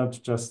 you cannot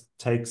just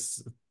take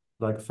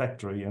like a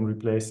factory and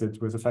replace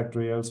it with a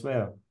factory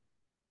elsewhere.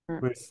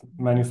 With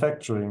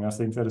manufacturing, I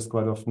think that is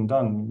quite often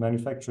done.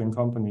 Manufacturing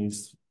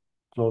companies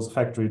close a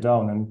factory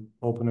down and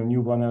open a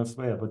new one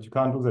elsewhere, but you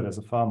can't do that as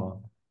a farmer.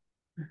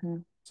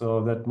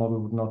 So that model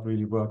would not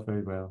really work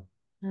very well.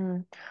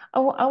 Mm.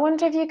 I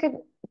wonder if you could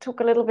talk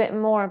a little bit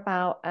more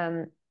about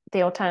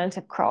the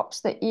alternative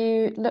crops that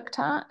you looked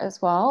at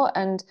as well.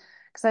 And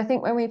because I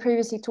think when we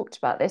previously talked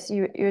about this,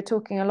 you were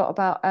talking a lot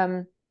about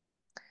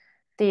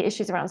the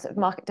issues around sort of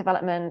market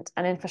development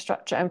and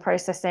infrastructure and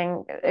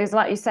processing. It's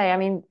like you say, I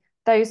mean,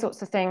 those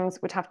sorts of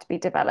things would have to be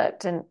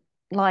developed. And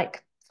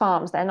like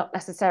farms, they're not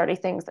necessarily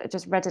things that are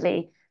just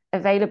readily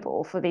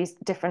available for these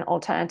different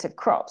alternative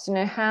crops. You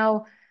know,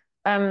 how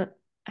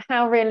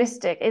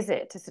realistic is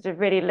it to sort of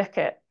really look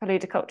at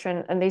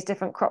paludiculture and these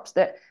different crops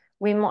that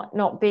we might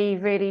not be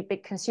really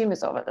big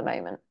consumers of at the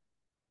moment?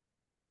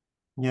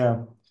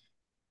 Yeah.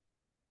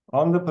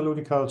 On the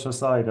paludiculture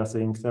side, I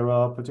think there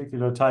are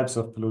particular types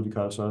of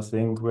paludiculture, I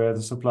think, where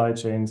the supply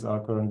chains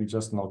are currently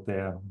just not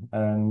there.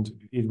 And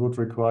it would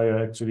require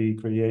actually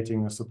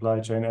creating a supply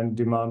chain and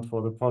demand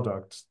for the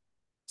product.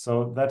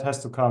 So that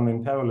has to come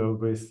in parallel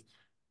with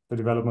the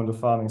development of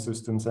farming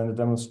systems and the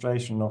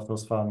demonstration of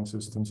those farming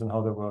systems and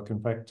how they work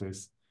in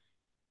practice.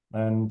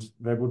 And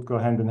they would go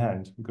hand in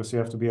hand because you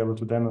have to be able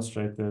to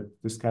demonstrate that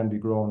this can be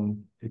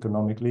grown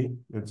economically.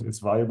 It's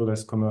viable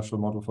as a commercial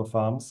model for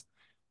farms.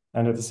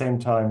 And at the same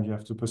time, you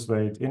have to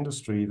persuade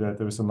industry that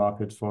there is a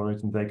market for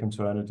it and they can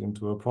turn it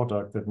into a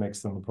product that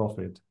makes them a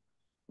profit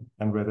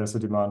and where there's a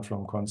demand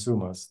from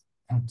consumers.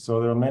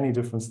 So there are many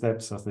different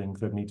steps, I think,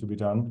 that need to be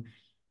done.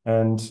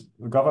 And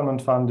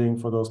government funding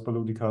for those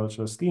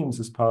paludiculture schemes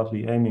is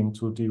partly aiming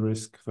to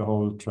de-risk the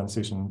whole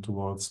transition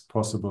towards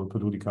possible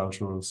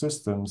paludicultural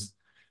systems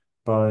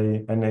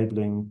by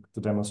enabling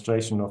the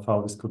demonstration of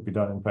how this could be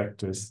done in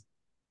practice.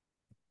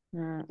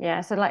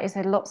 Yeah, so like you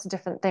said, lots of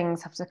different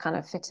things have to kind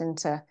of fit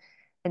into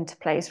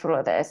place for all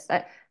of this.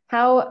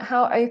 How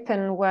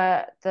open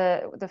were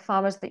the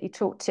farmers that you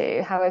talked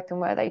to? How open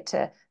were they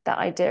to that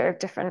idea of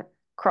different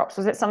crops?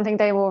 Was it something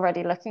they were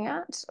already looking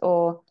at,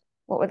 or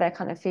what were their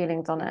kind of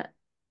feelings on it?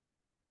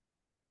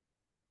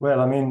 Well,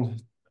 I mean,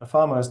 a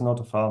farmer is not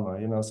a farmer,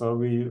 you know, so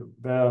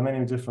there are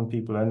many different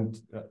people and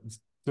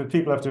the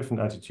people have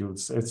different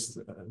attitudes. A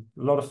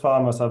lot of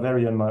farmers are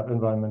very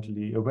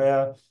environmentally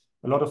aware.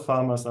 A lot of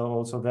farmers are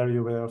also very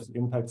aware of the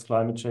impacts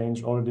climate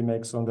change already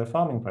makes on their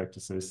farming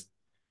practices.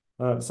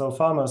 So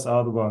farmers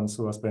are the ones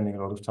who are spending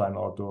a lot of time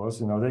outdoors.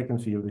 You know, they can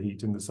feel the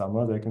heat in the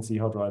summer. They can see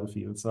how dry the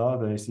fields are.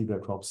 They see their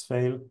crops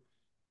fail.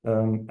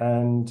 Um,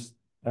 and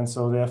and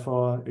so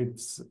therefore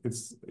it's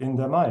in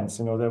their minds,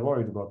 you know, they're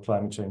worried about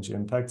climate change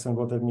impacts and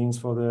what that means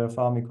for their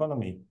farm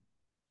economy.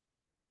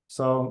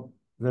 So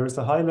there is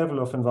a high level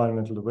of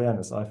environmental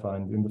awareness, I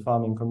find, in the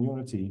farming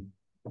community.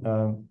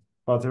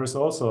 But there is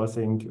also, I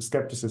think,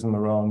 skepticism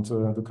around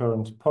the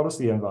current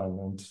policy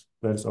environment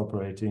that is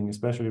operating,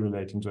 especially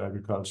relating to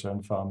agriculture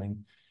and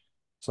farming.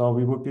 So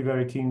we would be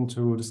very keen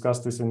to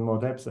discuss this in more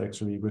depth,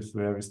 actually, with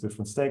various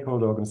different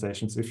stakeholder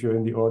organizations. If you're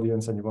in the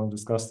audience and you want to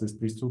discuss this,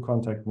 please do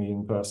contact me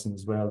in person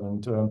as well.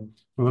 And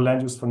with the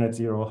Land Use for Net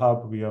Zero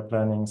Hub, we are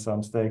planning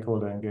some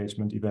stakeholder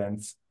engagement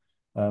events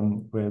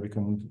where we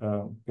can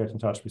get in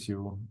touch with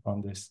you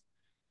on this.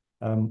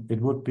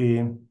 It would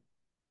be,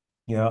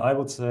 yeah, I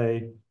would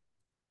say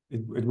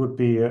it would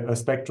be a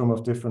spectrum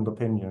of different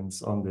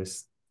opinions on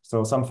this.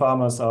 So some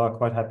farmers are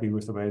quite happy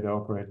with the way they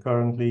operate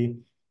currently.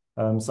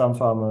 Some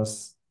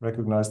farmers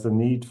recognize the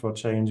need for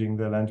changing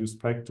their land use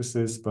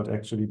practices, but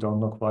actually don't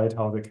know quite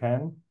how they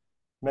can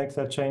make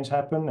that change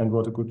happen and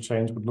what a good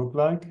change would look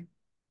like.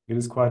 It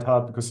is quite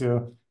hard because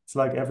it's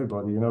like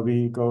everybody, you know,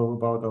 we go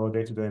about our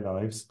day-to-day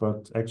lives,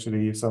 but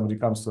actually if somebody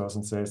comes to us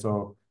and says,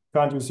 oh,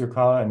 can't use your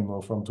car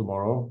anymore from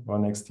tomorrow or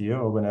next year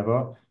or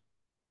whenever,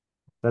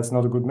 that's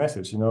not a good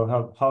message. You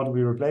know, how do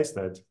we replace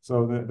that?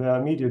 So there are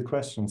immediate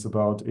questions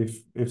about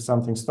if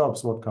something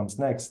stops, what comes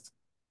next?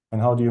 And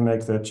how do you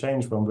make that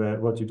change from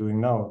what you're doing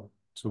now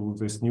to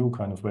this new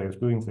kind of way of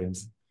doing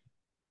things?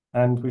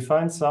 And we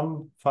find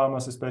some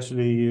farmers,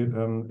 especially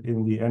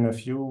in the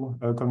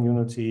NFU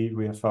community,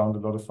 we have found a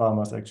lot of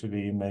farmers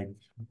actually make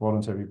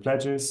voluntary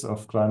pledges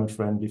of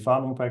climate-friendly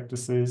farming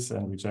practices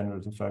and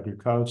regenerative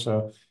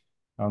agriculture.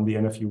 On the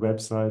NFU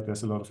website,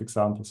 there's a lot of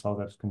examples how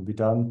that can be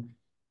done.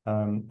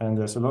 And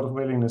there's a lot of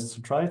willingness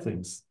to try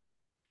things.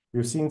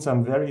 We've seen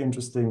some very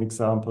interesting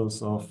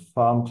examples of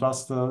farm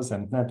clusters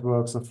and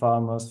networks of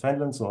farmers.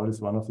 Fenland soil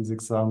is one of these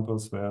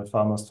examples where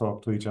farmers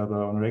talk to each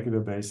other on a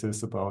regular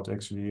basis about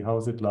actually how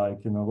is it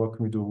like, you know, what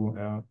can we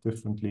do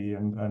differently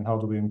and how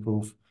do we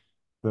improve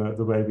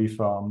the way we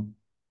farm?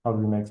 How do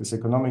we make this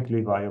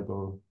economically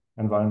viable,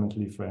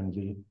 environmentally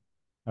friendly,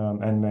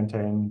 and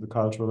maintain the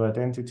cultural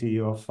identity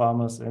of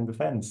farmers in the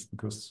fens?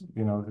 Because,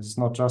 you know, it's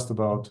not just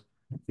about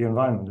the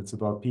environment, it's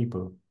about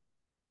people.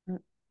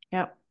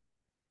 Yeah.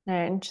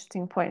 No,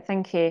 interesting point.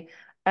 Thank you.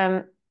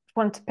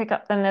 Want to pick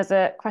up then, there's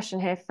a question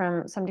here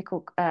from somebody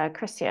called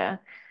Chrissia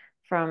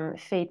from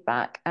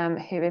Feedback,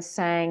 who is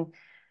saying,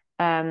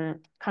 kind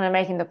of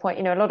making the point,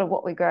 you know, a lot of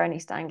what we grow in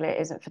East Anglia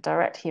isn't for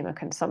direct human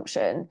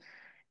consumption.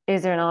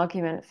 Is there an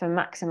argument for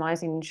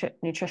maximizing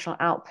nutritional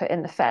output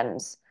in the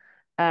fens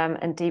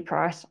and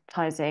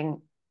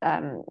deprioritizing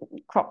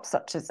crops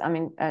such as,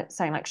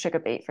 saying like sugar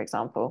beet, for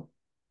example?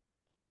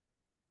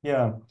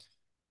 Yeah.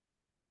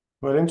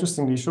 Well,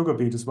 interestingly, sugar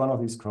beet is one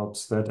of these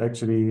crops that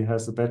actually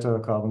has a better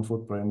carbon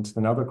footprint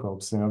than other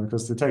crops,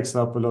 because it takes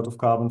up a lot of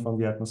carbon from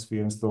the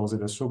atmosphere and stores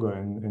it as sugar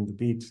in the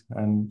beet.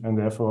 And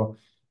therefore,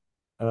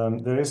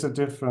 there is a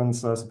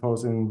difference, I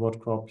suppose, in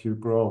what crop you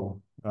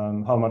grow,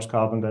 how much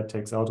carbon that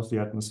takes out of the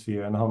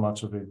atmosphere and how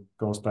much of it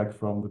goes back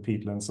from the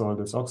peatland soil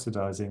that's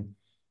oxidizing.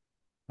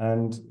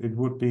 And it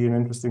would be an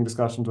interesting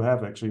discussion to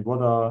have, actually.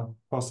 What are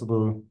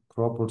possible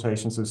crop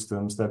rotation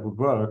systems that would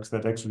work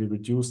that actually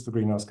reduce the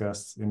greenhouse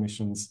gas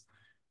emissions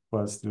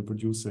while still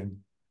producing?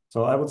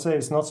 So I would say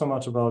it's not so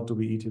much about do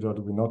we eat it or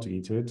do we not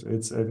eat it.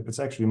 It's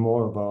actually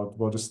more about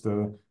what is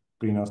the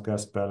greenhouse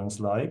gas balance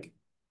like.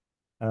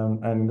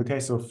 And in the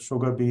case of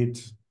sugar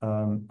beet,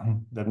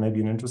 that may be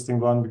an interesting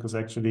one because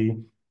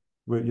actually,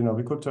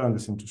 we could turn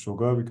this into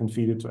sugar. We can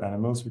feed it to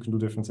animals. We can do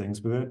different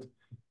things with it.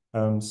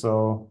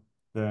 So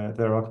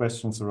there are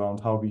questions around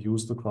how we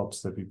use the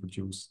crops that we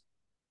produce.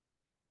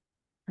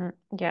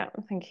 Yeah,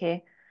 thank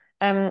you.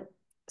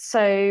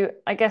 So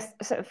I guess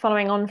sort of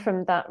following on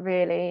from that,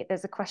 really,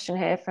 there's a question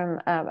here from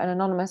an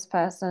anonymous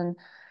person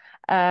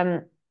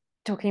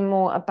talking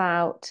more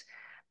about,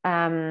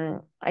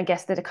 I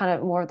guess, the kind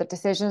of more of the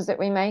decisions that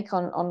we make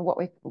on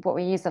what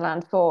we use the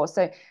land for.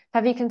 So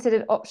have you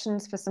considered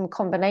options for some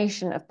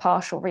combination of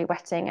partial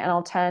rewetting and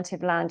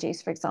alternative land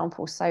use, for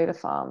example, solar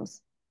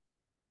farms?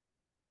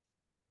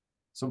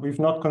 So we've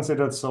not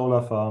considered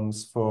solar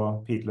farms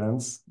for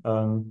peatlands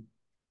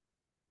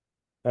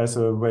as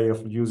a way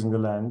of using the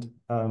land.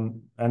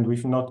 And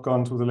we've not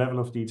gone to the level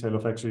of detail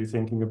of actually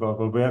thinking about,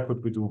 well, where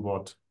could we do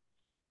what?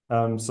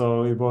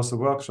 So it was a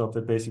workshop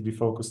that basically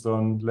focused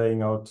on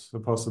laying out a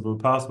possible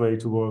pathway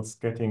towards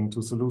getting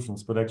to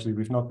solutions, but actually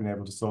we've not been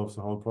able to solve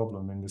the whole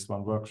problem in this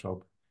one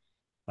workshop.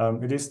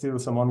 It is still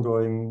some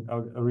ongoing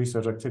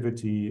research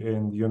activity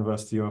in the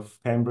University of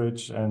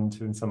Cambridge and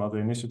in some other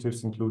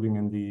initiatives, including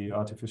in the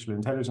Artificial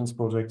Intelligence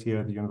project here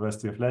at the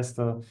University of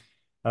Leicester,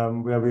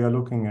 where we are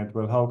looking at,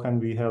 well, how can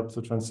we help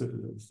the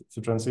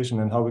transition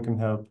and how we can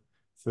help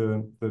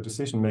the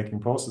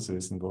decision-making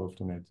processes involved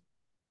in it.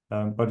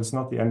 But it's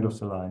not the end of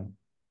the line.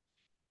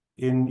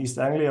 In East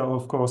Anglia,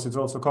 of course, it's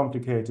also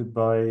complicated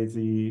by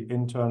the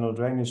internal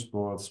drainage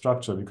board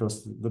structure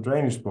because the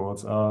drainage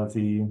boards are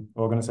the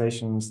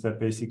organizations that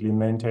basically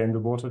maintain the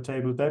water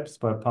table depth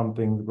by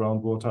pumping the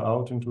groundwater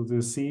out into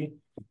the sea.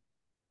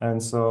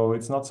 And so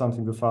it's not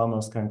something the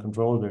farmers can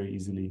control very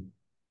easily.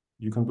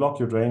 You can block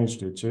your drainage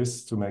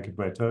ditches to make it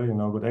better,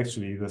 but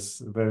actually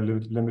there's a very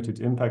limited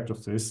impact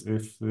of this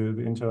if the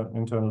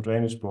internal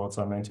drainage boards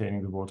are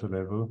maintaining the water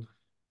level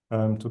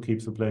to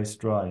keep the place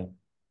dry.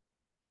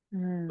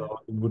 So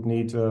it would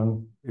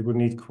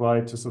need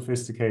quite a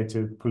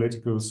sophisticated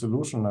political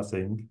solution, I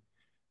think,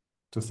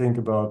 to think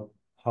about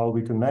how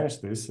we can manage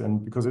this.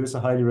 And because it is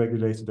a highly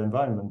regulated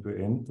environment we're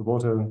in, the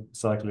water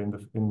cycle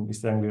in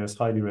East Anglia is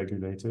highly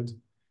regulated.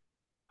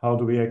 How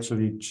do we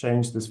actually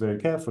change this very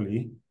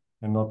carefully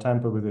and not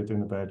tamper with it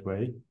in a bad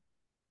way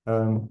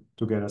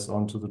to get us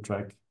onto the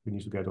track we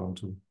need to get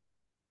onto?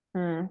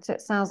 So it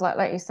sounds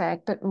like you say, a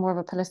bit more of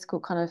a political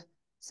kind of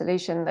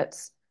solution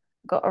that's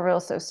got a real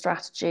sort of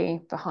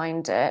strategy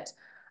behind it.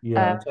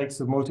 Yeah, it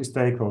takes a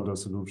multi-stakeholder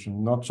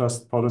solution, not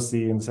just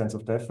policy in the sense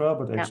of DEFRA,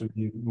 but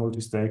actually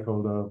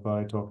multi-stakeholder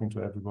by talking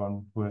to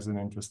everyone who has an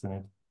interest in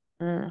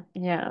it.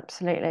 Yeah,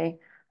 absolutely.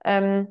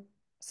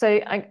 So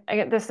I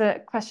get there's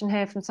a question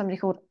here from somebody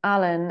called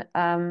Alan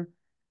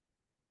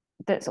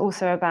that's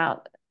also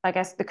about, I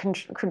guess, the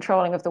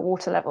controlling of the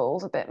water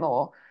levels a bit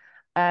more.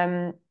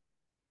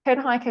 Could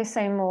Heiko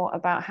say more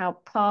about how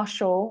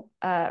partial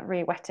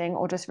rewetting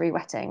or just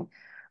rewetting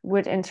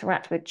would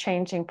interact with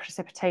changing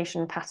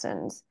precipitation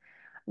patterns?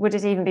 Would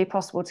it even be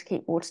possible to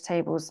keep water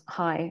tables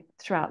high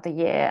throughout the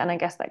year? And I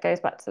guess that goes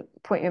back to the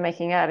point you were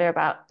making earlier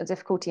about the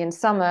difficulty in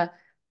summer,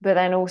 but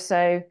then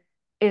also,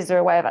 is there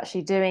a way of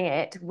actually doing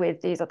it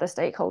with these other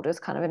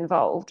stakeholders kind of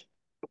involved?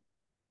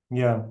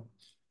 Yeah.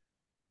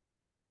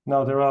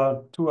 Now, there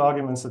are two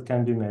arguments that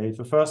can be made.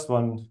 The first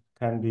one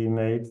can be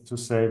made to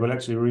say, well,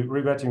 actually,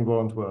 rewetting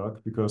won't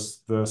work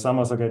because the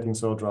summers are getting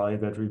so dry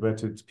that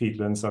rewetted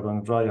peatlands are going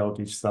to dry out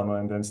each summer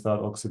and then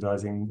start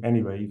oxidizing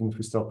anyway, even if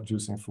we stop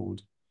producing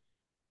food.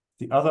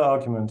 The other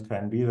argument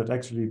can be that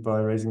actually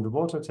by raising the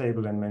water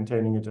table and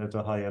maintaining it at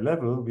a higher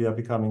level, we are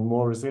becoming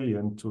more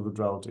resilient to the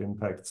drought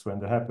impacts when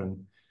they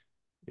happen.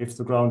 If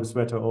the ground is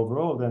wetter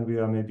overall, then we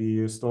are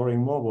maybe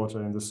storing more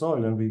water in the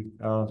soil and we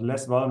are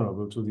less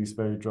vulnerable to these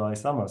very dry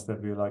summers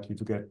that we are likely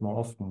to get more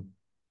often.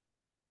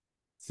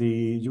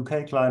 The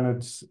UK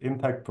Climate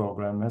Impact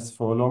Programme has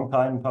for a long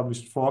time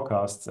published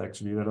forecasts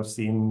actually that I've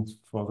seen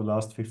for the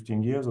last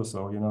 15 years or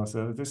so,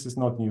 so this is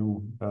not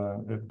new.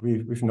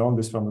 We've known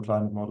this from the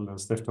climate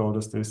modelers. They've told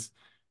us this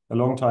a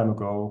long time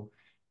ago,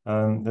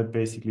 that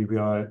basically we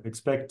are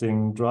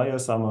expecting drier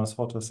summers,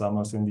 hotter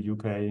summers in the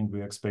UK, and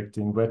we're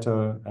expecting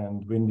wetter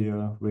and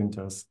windier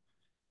winters.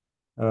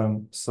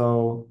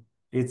 So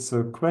it's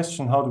a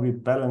question, how do we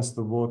balance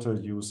the water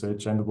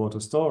usage and the water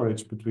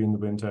storage between the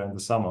winter and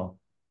the summer?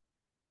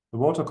 The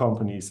water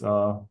companies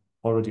are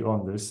already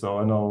on this. So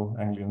I know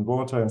Anglian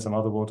Water and some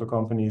other water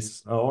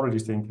companies are already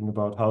thinking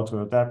about how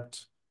to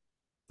adapt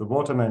the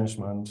water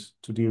management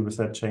to deal with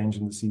that change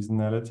in the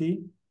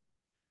seasonality.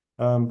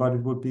 But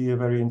it would be a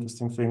very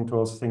interesting thing to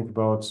also think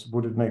about,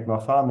 would it make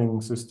our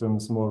farming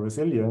systems more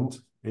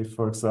resilient if,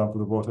 for example,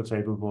 the water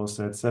table was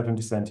at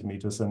 70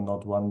 centimeters and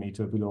not 1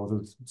 meter below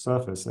the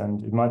surface,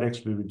 and it might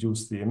actually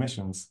reduce the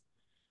emissions.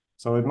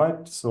 So it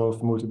might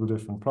solve multiple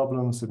different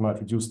problems. It might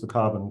reduce the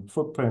carbon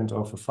footprint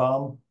of a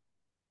farm.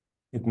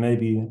 It may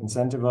be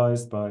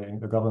incentivized by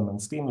a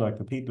government scheme like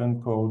the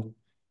Peatland Code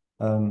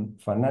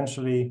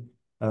financially,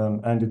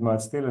 and it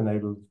might still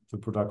enable the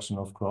production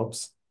of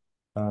crops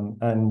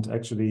and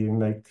actually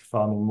make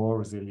farming more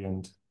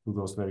resilient to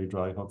those very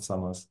dry, hot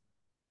summers.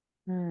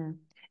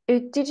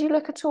 Did you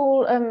look at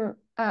all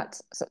at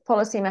sort of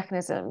policy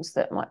mechanisms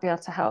that might be able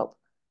to help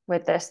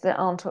with this that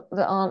aren't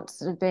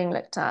sort of being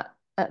looked at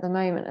the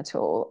moment at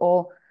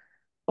all,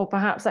 or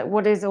perhaps like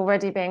what is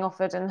already being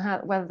offered and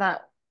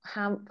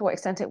to what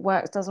extent it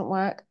works, doesn't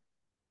work?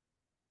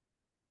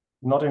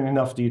 Not in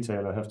enough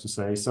detail, I have to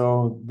say.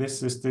 So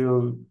this is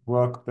still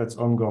work that's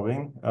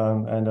ongoing,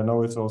 and I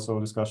know it's also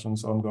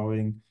discussions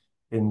ongoing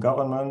in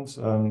government,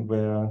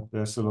 where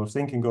there's a lot of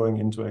thinking going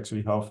into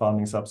actually how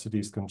farming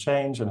subsidies can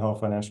change and how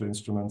financial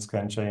instruments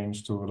can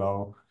change to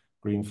allow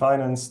green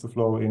finance to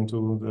flow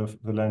into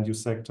the land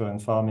use sector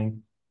and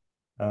farming.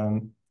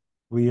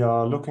 We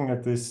are looking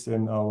at this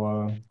in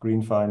our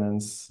green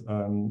finance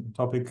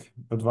topic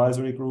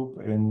advisory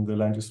group in the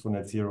Land Use for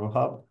Net Zero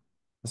Hub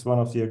as one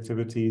of the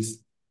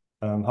activities.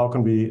 How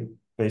can we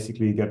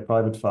basically get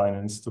private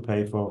finance to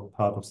pay for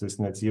part of this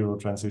net zero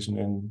transition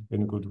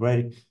in a good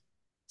way?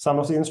 Some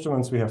of the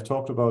instruments we have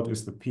talked about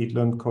is the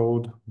Peatland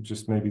Code, which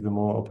is maybe the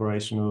more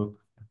operational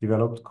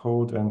developed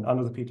code. And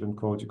under the Peatland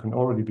Code, you can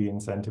already be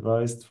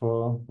incentivized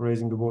for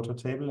raising the water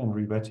table and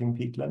re-wetting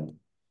peatland.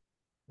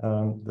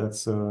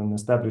 That's an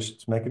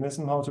established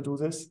mechanism how to do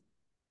this.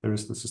 There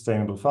is the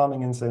sustainable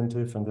farming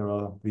incentive, and there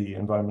are the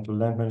environmental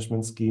land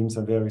management schemes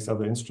and various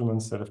other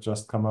instruments that have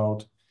just come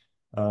out.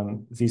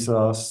 These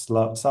are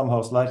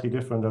somehow slightly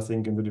different, I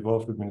think, in the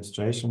devolved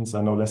administrations.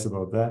 I know less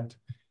about that.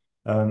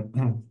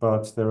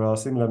 But there are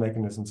similar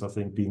mechanisms, I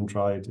think, being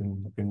tried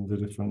in the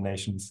different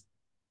nations.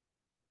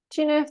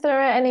 Do you know if there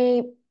are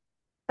any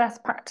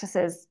best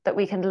practices that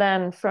we can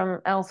learn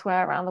from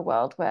elsewhere around the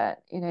world where,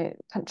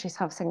 countries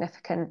have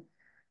significant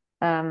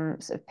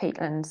sort of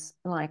peatlands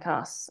like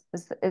us?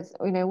 Is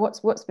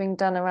what's being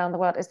done around the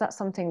world? Is that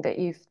something that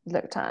you've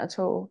looked at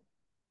all?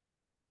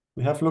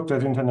 We have looked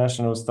at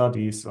international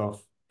studies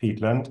of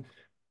peatland.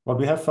 What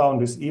we have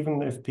found is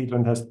even if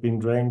peatland has been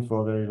drained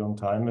for a very long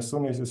time, as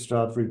soon as you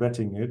start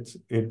re-wetting it,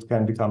 it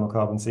can become a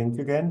carbon sink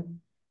again.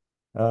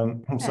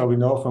 So we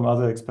know from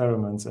other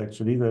experiments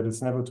actually that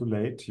it's never too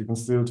late. You can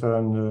still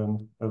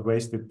turn a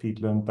wasted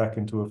peatland back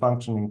into a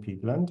functioning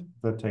peatland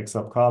that takes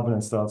up carbon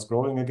and starts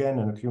growing again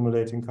and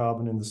accumulating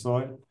carbon in the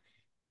soil.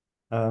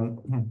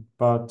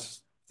 But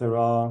there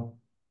are,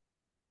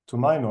 to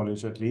my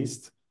knowledge at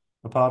least,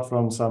 apart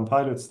from some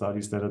pilot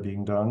studies that are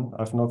being done,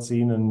 I've not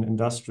seen an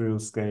industrial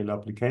scale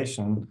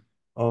application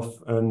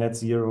of a net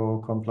zero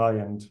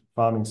compliant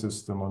farming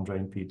system on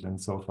drained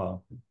peatland so far.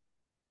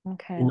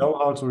 Okay. We know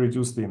how to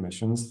reduce the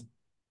emissions.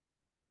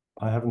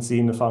 I haven't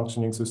seen a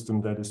functioning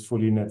system that is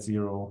fully net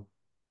zero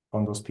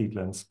on those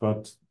peatlands,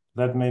 but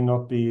that may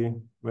not be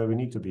where we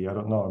need to be. I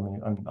don't know. I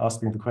mean, I'm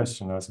asking the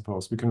question, I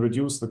suppose. We can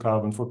reduce the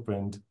carbon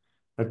footprint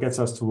that gets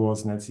us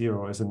towards net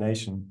zero as a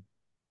nation.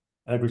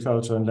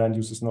 Agriculture and land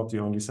use is not the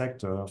only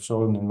sector. I've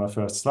shown in my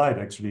first slide,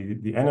 actually,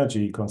 the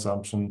energy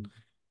consumption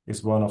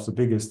is one of the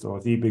biggest or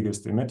the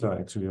biggest emitter,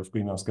 actually, of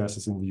greenhouse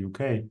gases in the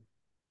UK.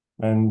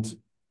 And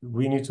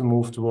we need to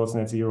move towards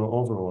net zero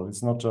overall.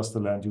 It's not just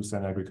the land use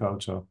and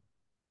agriculture.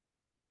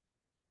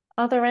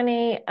 Are there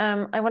any,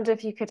 I wonder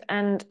if you could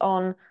end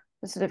on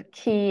the sort of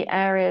key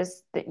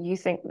areas that you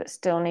think that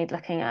still need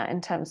looking at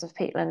in terms of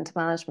peatland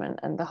management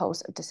and the whole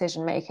sort of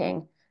decision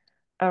making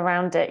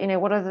around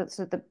it? What are the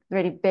sort of the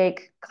really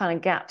big kind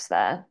of gaps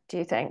there, do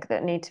you think,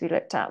 that need to be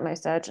looked at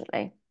most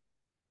urgently?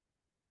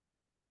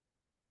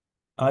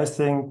 I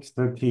think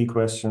the key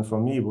question for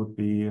me would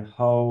be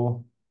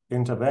how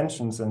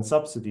interventions and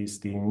subsidy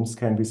schemes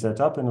can be set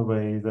up in a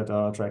way that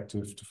are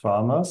attractive to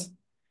farmers,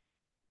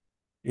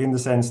 in the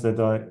sense that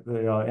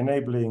they are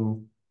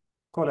enabling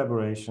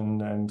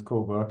collaboration and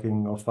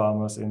co-working of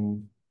farmers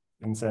in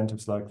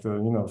incentives like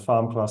the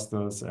farm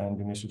clusters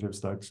and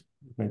initiatives like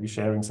maybe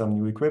sharing some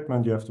new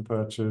equipment you have to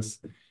purchase,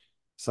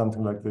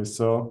 something like this.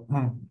 So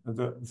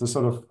the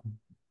sort of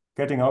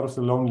getting out of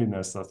the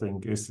loneliness, I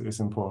think, is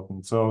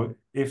important. So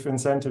if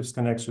incentives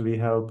can actually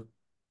help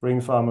bring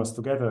farmers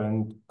together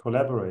and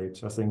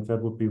collaborate, I think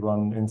that would be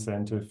one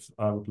incentive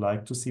I would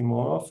like to see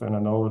more of, and I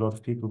know a lot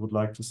of people would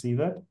like to see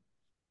that.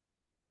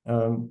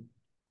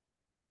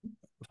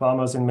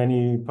 Farmers in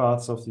many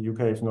parts of the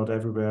UK, if not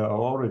everywhere, are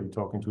already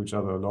talking to each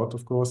other a lot,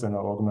 of course, and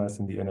are organized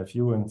in the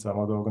NFU and some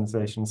other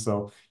organizations.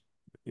 So,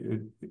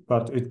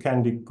 but it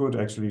can be good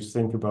actually to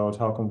think about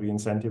how can we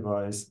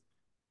incentivize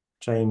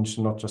change,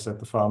 not just at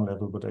the farm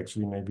level, but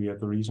actually maybe at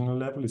the regional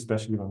level,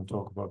 especially when we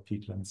talk about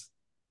peatlands.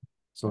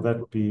 So that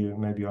would be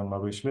maybe on my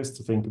wish list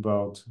to think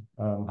about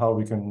how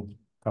we can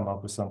come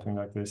up with something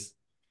like this.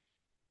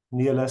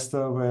 Near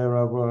Leicester, where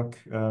I work,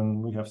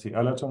 we have the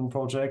Allerton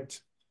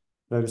project.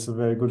 That is a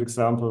very good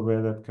example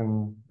where that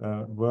can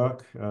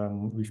work.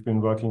 We've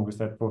been working with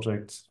that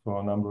project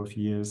for a number of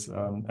years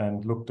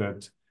and looked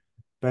at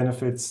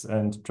benefits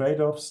and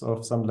trade-offs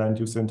of some land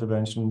use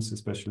interventions,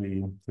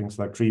 especially things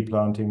like tree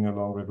planting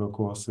along river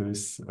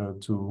courses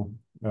to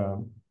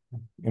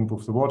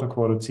improve the water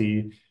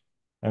quality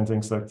and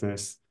things like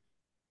this,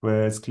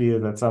 where it's clear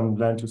that some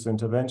land use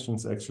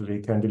interventions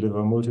actually can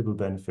deliver multiple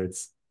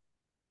benefits.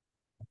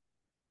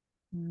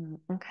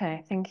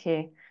 Okay, thank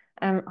you.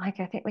 Heiko,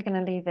 I think we're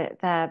going to leave it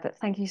there, but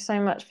thank you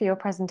so much for your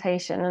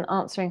presentation and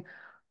answering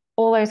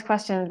all those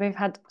questions. We've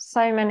had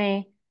so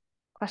many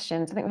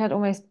questions. I think we had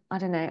almost, I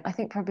don't know, I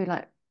think probably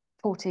like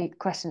 40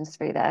 questions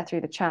through there,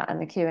 through the chat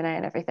and the Q&A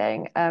and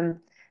everything.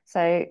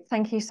 So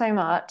thank you so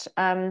much.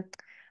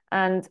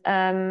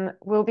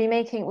 We'll be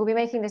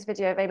making this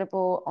video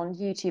available on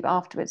YouTube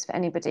afterwards for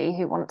anybody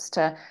who wants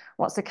to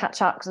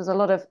catch up, because there's a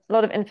lot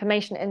of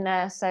information in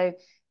there. So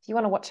if you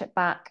want to watch it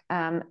back,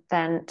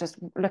 then just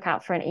look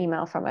out for an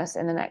email from us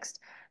in the next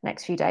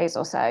few days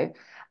or so.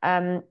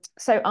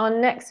 So our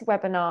next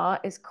webinar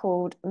is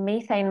called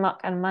Methane, Muck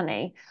and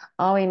Money.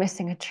 Are we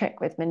missing a trick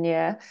with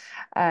manure?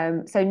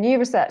 So new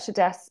research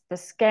suggests the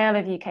scale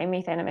of UK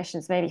methane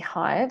emissions may be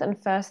higher than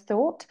first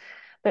thought,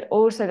 but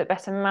also that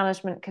better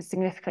management could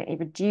significantly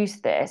reduce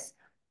this,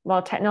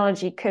 while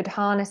technology could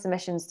harness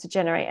emissions to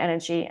generate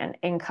energy and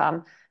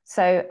income.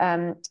 So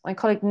my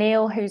colleague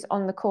Neil, who's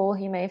on the call,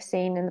 you may have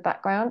seen in the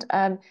background,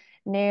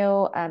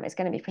 Neil is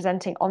going to be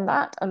presenting on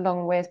that,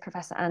 along with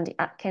Professor Andy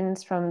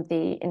Atkins from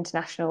the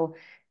International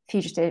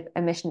Fugitive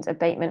Emissions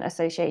Abatement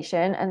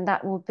Association, and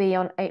that will be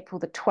on April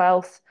the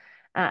 12th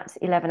at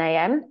 11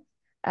 a.m.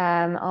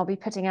 I'll be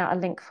putting out a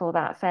link for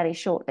that fairly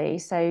shortly,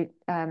 so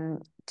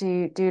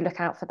do look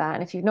out for that.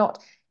 And if you're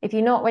not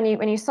when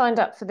you signed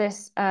up for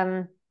this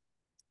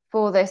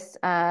this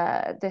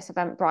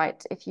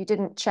Eventbrite, if you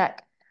didn't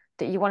check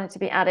that you want it to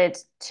be added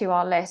to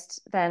our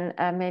list, then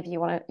maybe you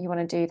want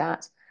to do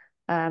that.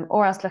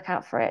 Or else look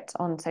out for it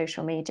on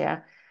social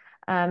media.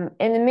 In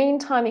the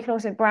meantime, you can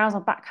also browse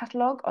our back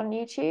catalogue on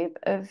YouTube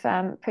of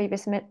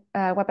previous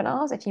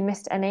webinars if you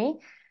missed any.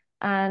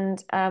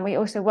 And we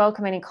also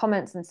welcome any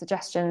comments and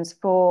suggestions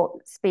for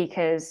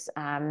speakers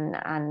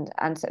and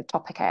sort of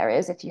topic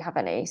areas if you have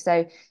any. So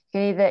you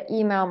can either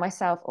email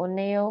myself or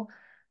Neil.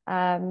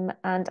 And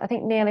I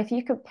think, Neil, if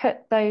you could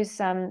put those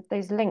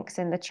links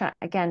in the chat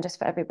again, just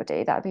for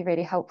everybody, that would be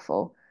really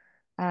helpful.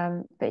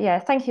 But yeah,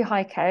 thank you,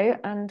 Heiko,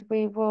 and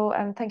we will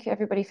thank you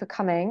everybody for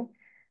coming.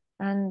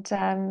 And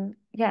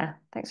yeah,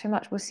 thanks very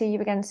much. We'll see you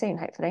again soon,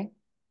 hopefully.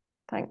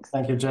 Thanks.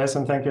 Thank you, Jez,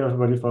 and thank you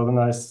everybody for the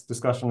nice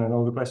discussion and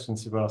all the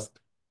questions you've asked.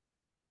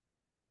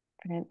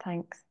 Brilliant,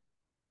 thanks.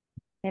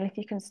 Neil, if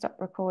you can stop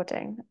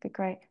recording, that'd be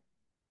great.